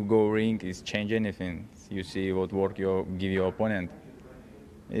 If you go ring, it's change anything. You see what work you give your opponent.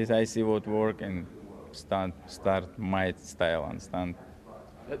 Yes, I see what work and start my style, understand.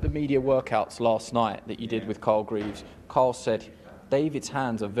 At the media workouts last night that you did with Carl Greaves, Carl said, David's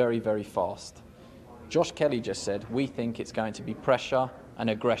hands are very, very fast. Josh Kelly just said, we think it's going to be pressure and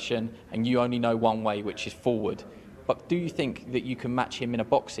aggression, and you only know one way, which is forward. but do you think that you can match him in a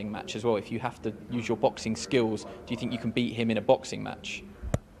boxing match as well? If you have to use your boxing skills, do you think you can beat him in a boxing match?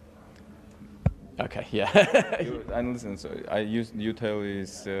 Okay, yeah. And listen, so you tell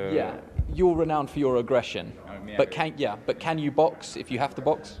is. Yeah, you're renowned for your aggression, but can you box if you have to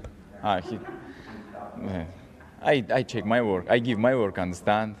box? I check my work. I give my work.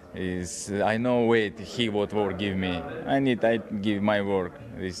 Understand? I know what he what work give me. I give my work.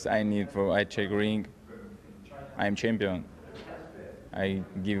 I check ring. I'm champion. I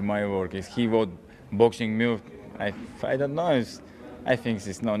give my work. If he what boxing move, I don't know. I think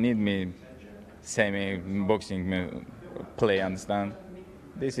it's no need me. Same boxing play, understand?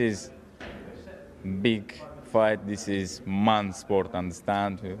 This is big fight, this is man sport,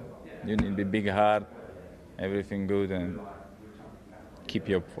 understand? You need to be big heart, everything good, and keep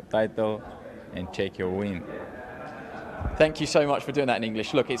your title and take your win. Thank you so much for doing that in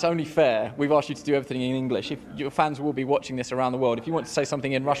English. Look, it's only fair. We've asked you to do everything in English. If your fans will be watching this around the world, if you want to say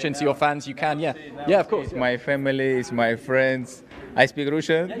something in Russian to your fans, you can, yeah. Yeah, of course. It's my family, it's my friends. I speak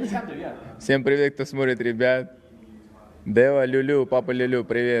Russian. Yeah, you can do, yeah. Всем привет, кто смотрит, ребят. Дева, Люлю, папа Люлю,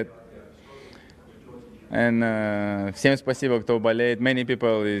 привет. And всем спасибо, кто болеет. Many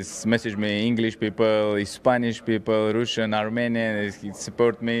people message me, English people, Spanish people, Russian, Armenian,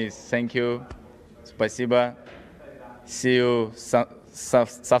 support me. Thank you. Спасибо. See you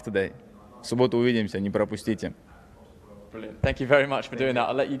Saturday. В субботу увидимся, не пропустите. Brilliant. Thank you very much for doing that.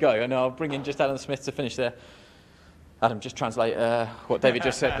 I'll let you go, and I'll bring in just Adam Smith to finish there. Adam, just translate what David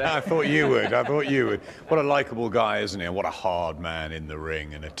just said there. I thought you would. What a likeable guy, isn't he? And what a hard man in the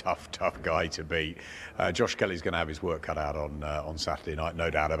ring, and a tough guy to beat. Josh Kelly's going to have his work cut out on Saturday night, no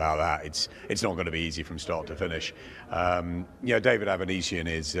doubt about that. It's not going to be easy from start to finish. David Avanesyan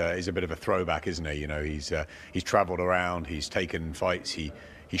is a bit of a throwback, isn't he? He's travelled around, he's taken fights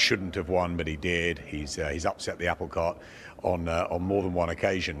he shouldn't have won, but he did. He's upset the apple cart on more than one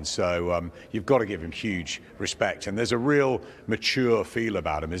occasion. So you've got to give him huge respect. And there's a real mature feel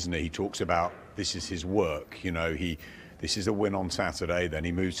about him, isn't he? He talks about this is his work. This is a win on Saturday, then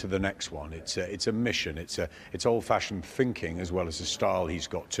he moves to the next one. It's a mission. It's old-fashioned thinking as well as a style he's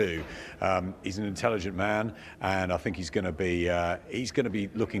got too. He's an intelligent man, and I think he's going to be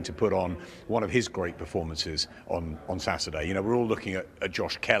looking to put on one of his great performances on Saturday. We're all looking at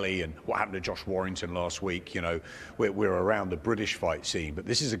Josh Kelly and what happened to Josh Warrington last week. We're around the British fight scene, but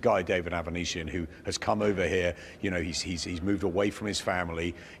this is a guy, David Avanesyan, who has come over here. He's moved away from his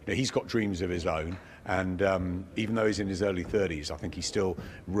family. He's got dreams of his own. And even though he's in his early 30s, I think he still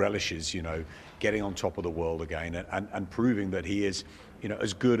relishes, getting on top of the world again and proving that he is,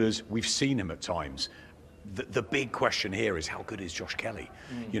 as good as we've seen him at times. The big question here is, how good is Josh Kelly?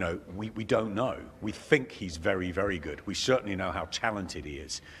 We don't know. We think he's very, very good. We certainly know how talented he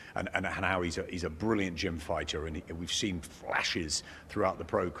is and how he's a brilliant gym fighter. And we've seen flashes throughout the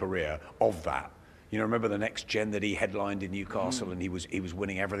pro career of that. Remember the next gen that he headlined in Newcastle, and he was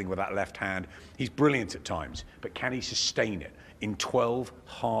winning everything with that left hand. He's brilliant at times, but can he sustain it in 12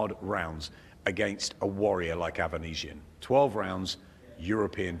 hard rounds against a warrior like Avanesyan? 12 rounds,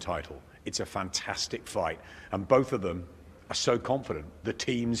 European title. It's a fantastic fight, and both of them are so confident, the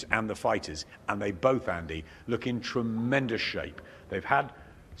teams and the fighters, and they both, Andy, look in tremendous shape. They've had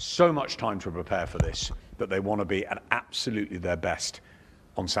so much time to prepare for this that they want to be at absolutely their best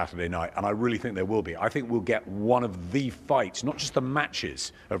on Saturday night, and I really think there will be. I think we'll get one of the fights, not just the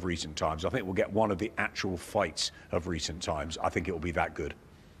matches of recent times. I think we'll get one of the actual fights of recent times. I think it will be that good.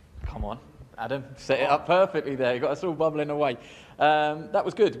 Come on, Adam, set it up perfectly there. You got us all bubbling away. That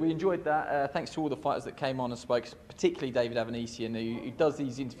was good. We enjoyed that. Thanks to all the fighters that came on and spoke, particularly David Avanesyan, who does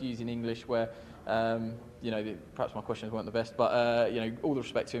these interviews in English where, perhaps my questions weren't the best, but all the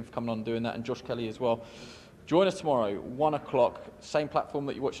respect to him for coming on and doing that, and Josh Kelly as well. Join us tomorrow, 1 o'clock, same platform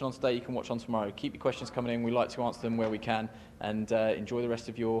that you're watching on today, you can watch on tomorrow. Keep your questions coming in, we like to answer them where we can, and enjoy the rest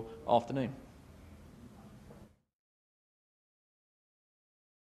of your afternoon.